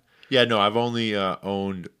that. Yeah, no, I've only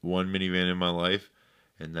owned one minivan in my life,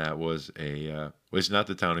 and that was it's not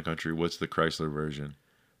the Town and Country. What's the Chrysler version?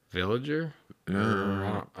 Villager? I don't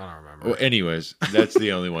remember. Well, anyways, that's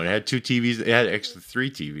the only one. It had 2 TVs. It had extra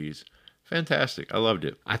 3 TVs. Fantastic. I loved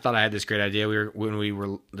it. I thought I had this great idea.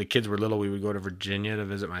 When the kids were little, we would go to Virginia to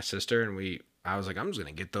visit my sister, and I was like, I'm just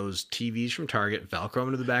gonna get those TVs from Target, Velcro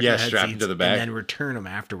them to the back of the head strap them seats, to the back, and then return them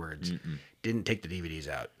afterwards. Didn't take the DVDs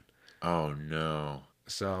out. Oh no.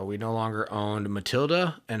 So we no longer owned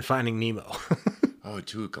Matilda and Finding Nemo. Oh,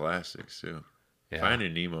 2 classics too. Yeah.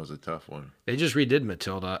 Finding Nemo's a tough one. They just redid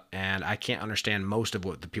Matilda, and I can't understand most of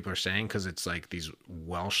what the people are saying because it's like these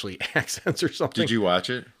Welshly accents or something. Did you watch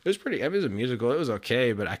it? It was a musical. It was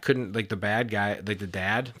okay, but I couldn't, like, the bad guy, like the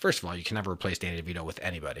dad. First of all, you can never replace Danny DeVito with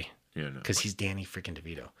anybody. Yeah, no. Because he's Danny freaking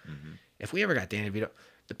DeVito. Mm-hmm. If we ever got Danny DeVito,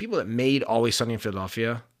 the people that made Always Sunny in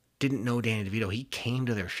Philadelphia didn't know Danny DeVito. He came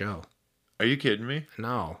to their show. Are you kidding me?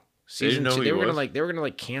 No. They didn't know who he was? They were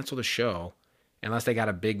gonna cancel the show unless they got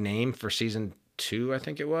a big name for season 2, I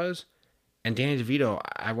think it was. And Danny DeVito,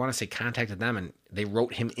 I want to say, contacted them and they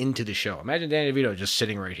wrote him into the show. Imagine Danny DeVito just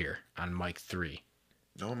sitting right here on mic 3.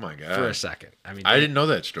 Oh my god! For a second. I mean, I didn't know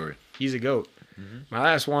that story. He's a goat. Mm-hmm. My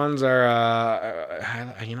last ones are,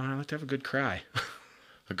 I like to have a good cry.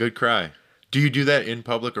 A good cry. Do you do that in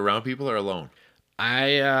public around people or alone?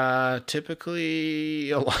 I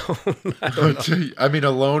typically alone. I don't know. I mean,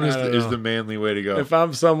 alone is the manly way to go. If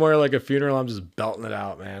I'm somewhere like a funeral, I'm just belting it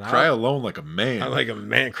out, man. Cry alone like a man. I'm like a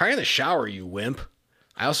man. Cry in the shower, you wimp.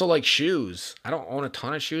 I also like shoes. I don't own a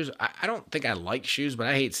ton of shoes. I don't think I like shoes, but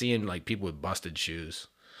I hate seeing like people with busted shoes.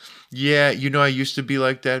 Yeah, I used to be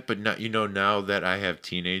like that, but not, now that I have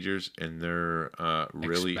teenagers and they're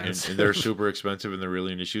really, and they're super expensive and they're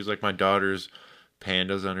really into shoes. Like my daughter's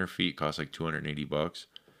Pandas on her feet cost like $280.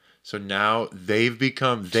 So now they've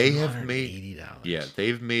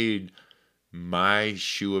made my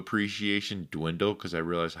shoe appreciation dwindle because I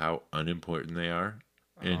realize how unimportant they are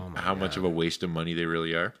and how much of a waste of money they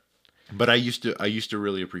really are. But I used to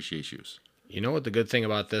really appreciate shoes. You know what the good thing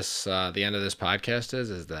about this, the end of this podcast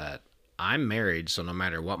is that I'm married, so no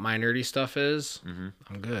matter what my nerdy stuff is,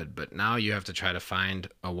 I'm good. But now you have to try to find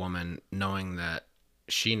a woman knowing that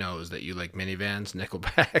she knows that you like minivans,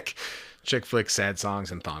 Nickelback, chick flicks, sad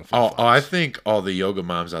songs, and thong flip-flops. Oh, I think all the yoga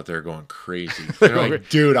moms out there are going crazy. They're like,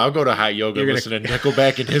 dude, I'll go to hot yoga and listen to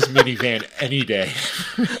Nickelback in his minivan any day.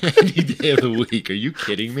 Any day of the week. Are you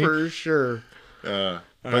kidding me? For sure. But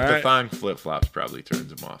the thong flip-flops probably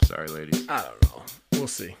turns them off. Sorry, ladies. I don't know. We'll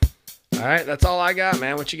see. All right, that's all I got,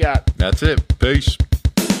 man. What you got? That's it. Peace.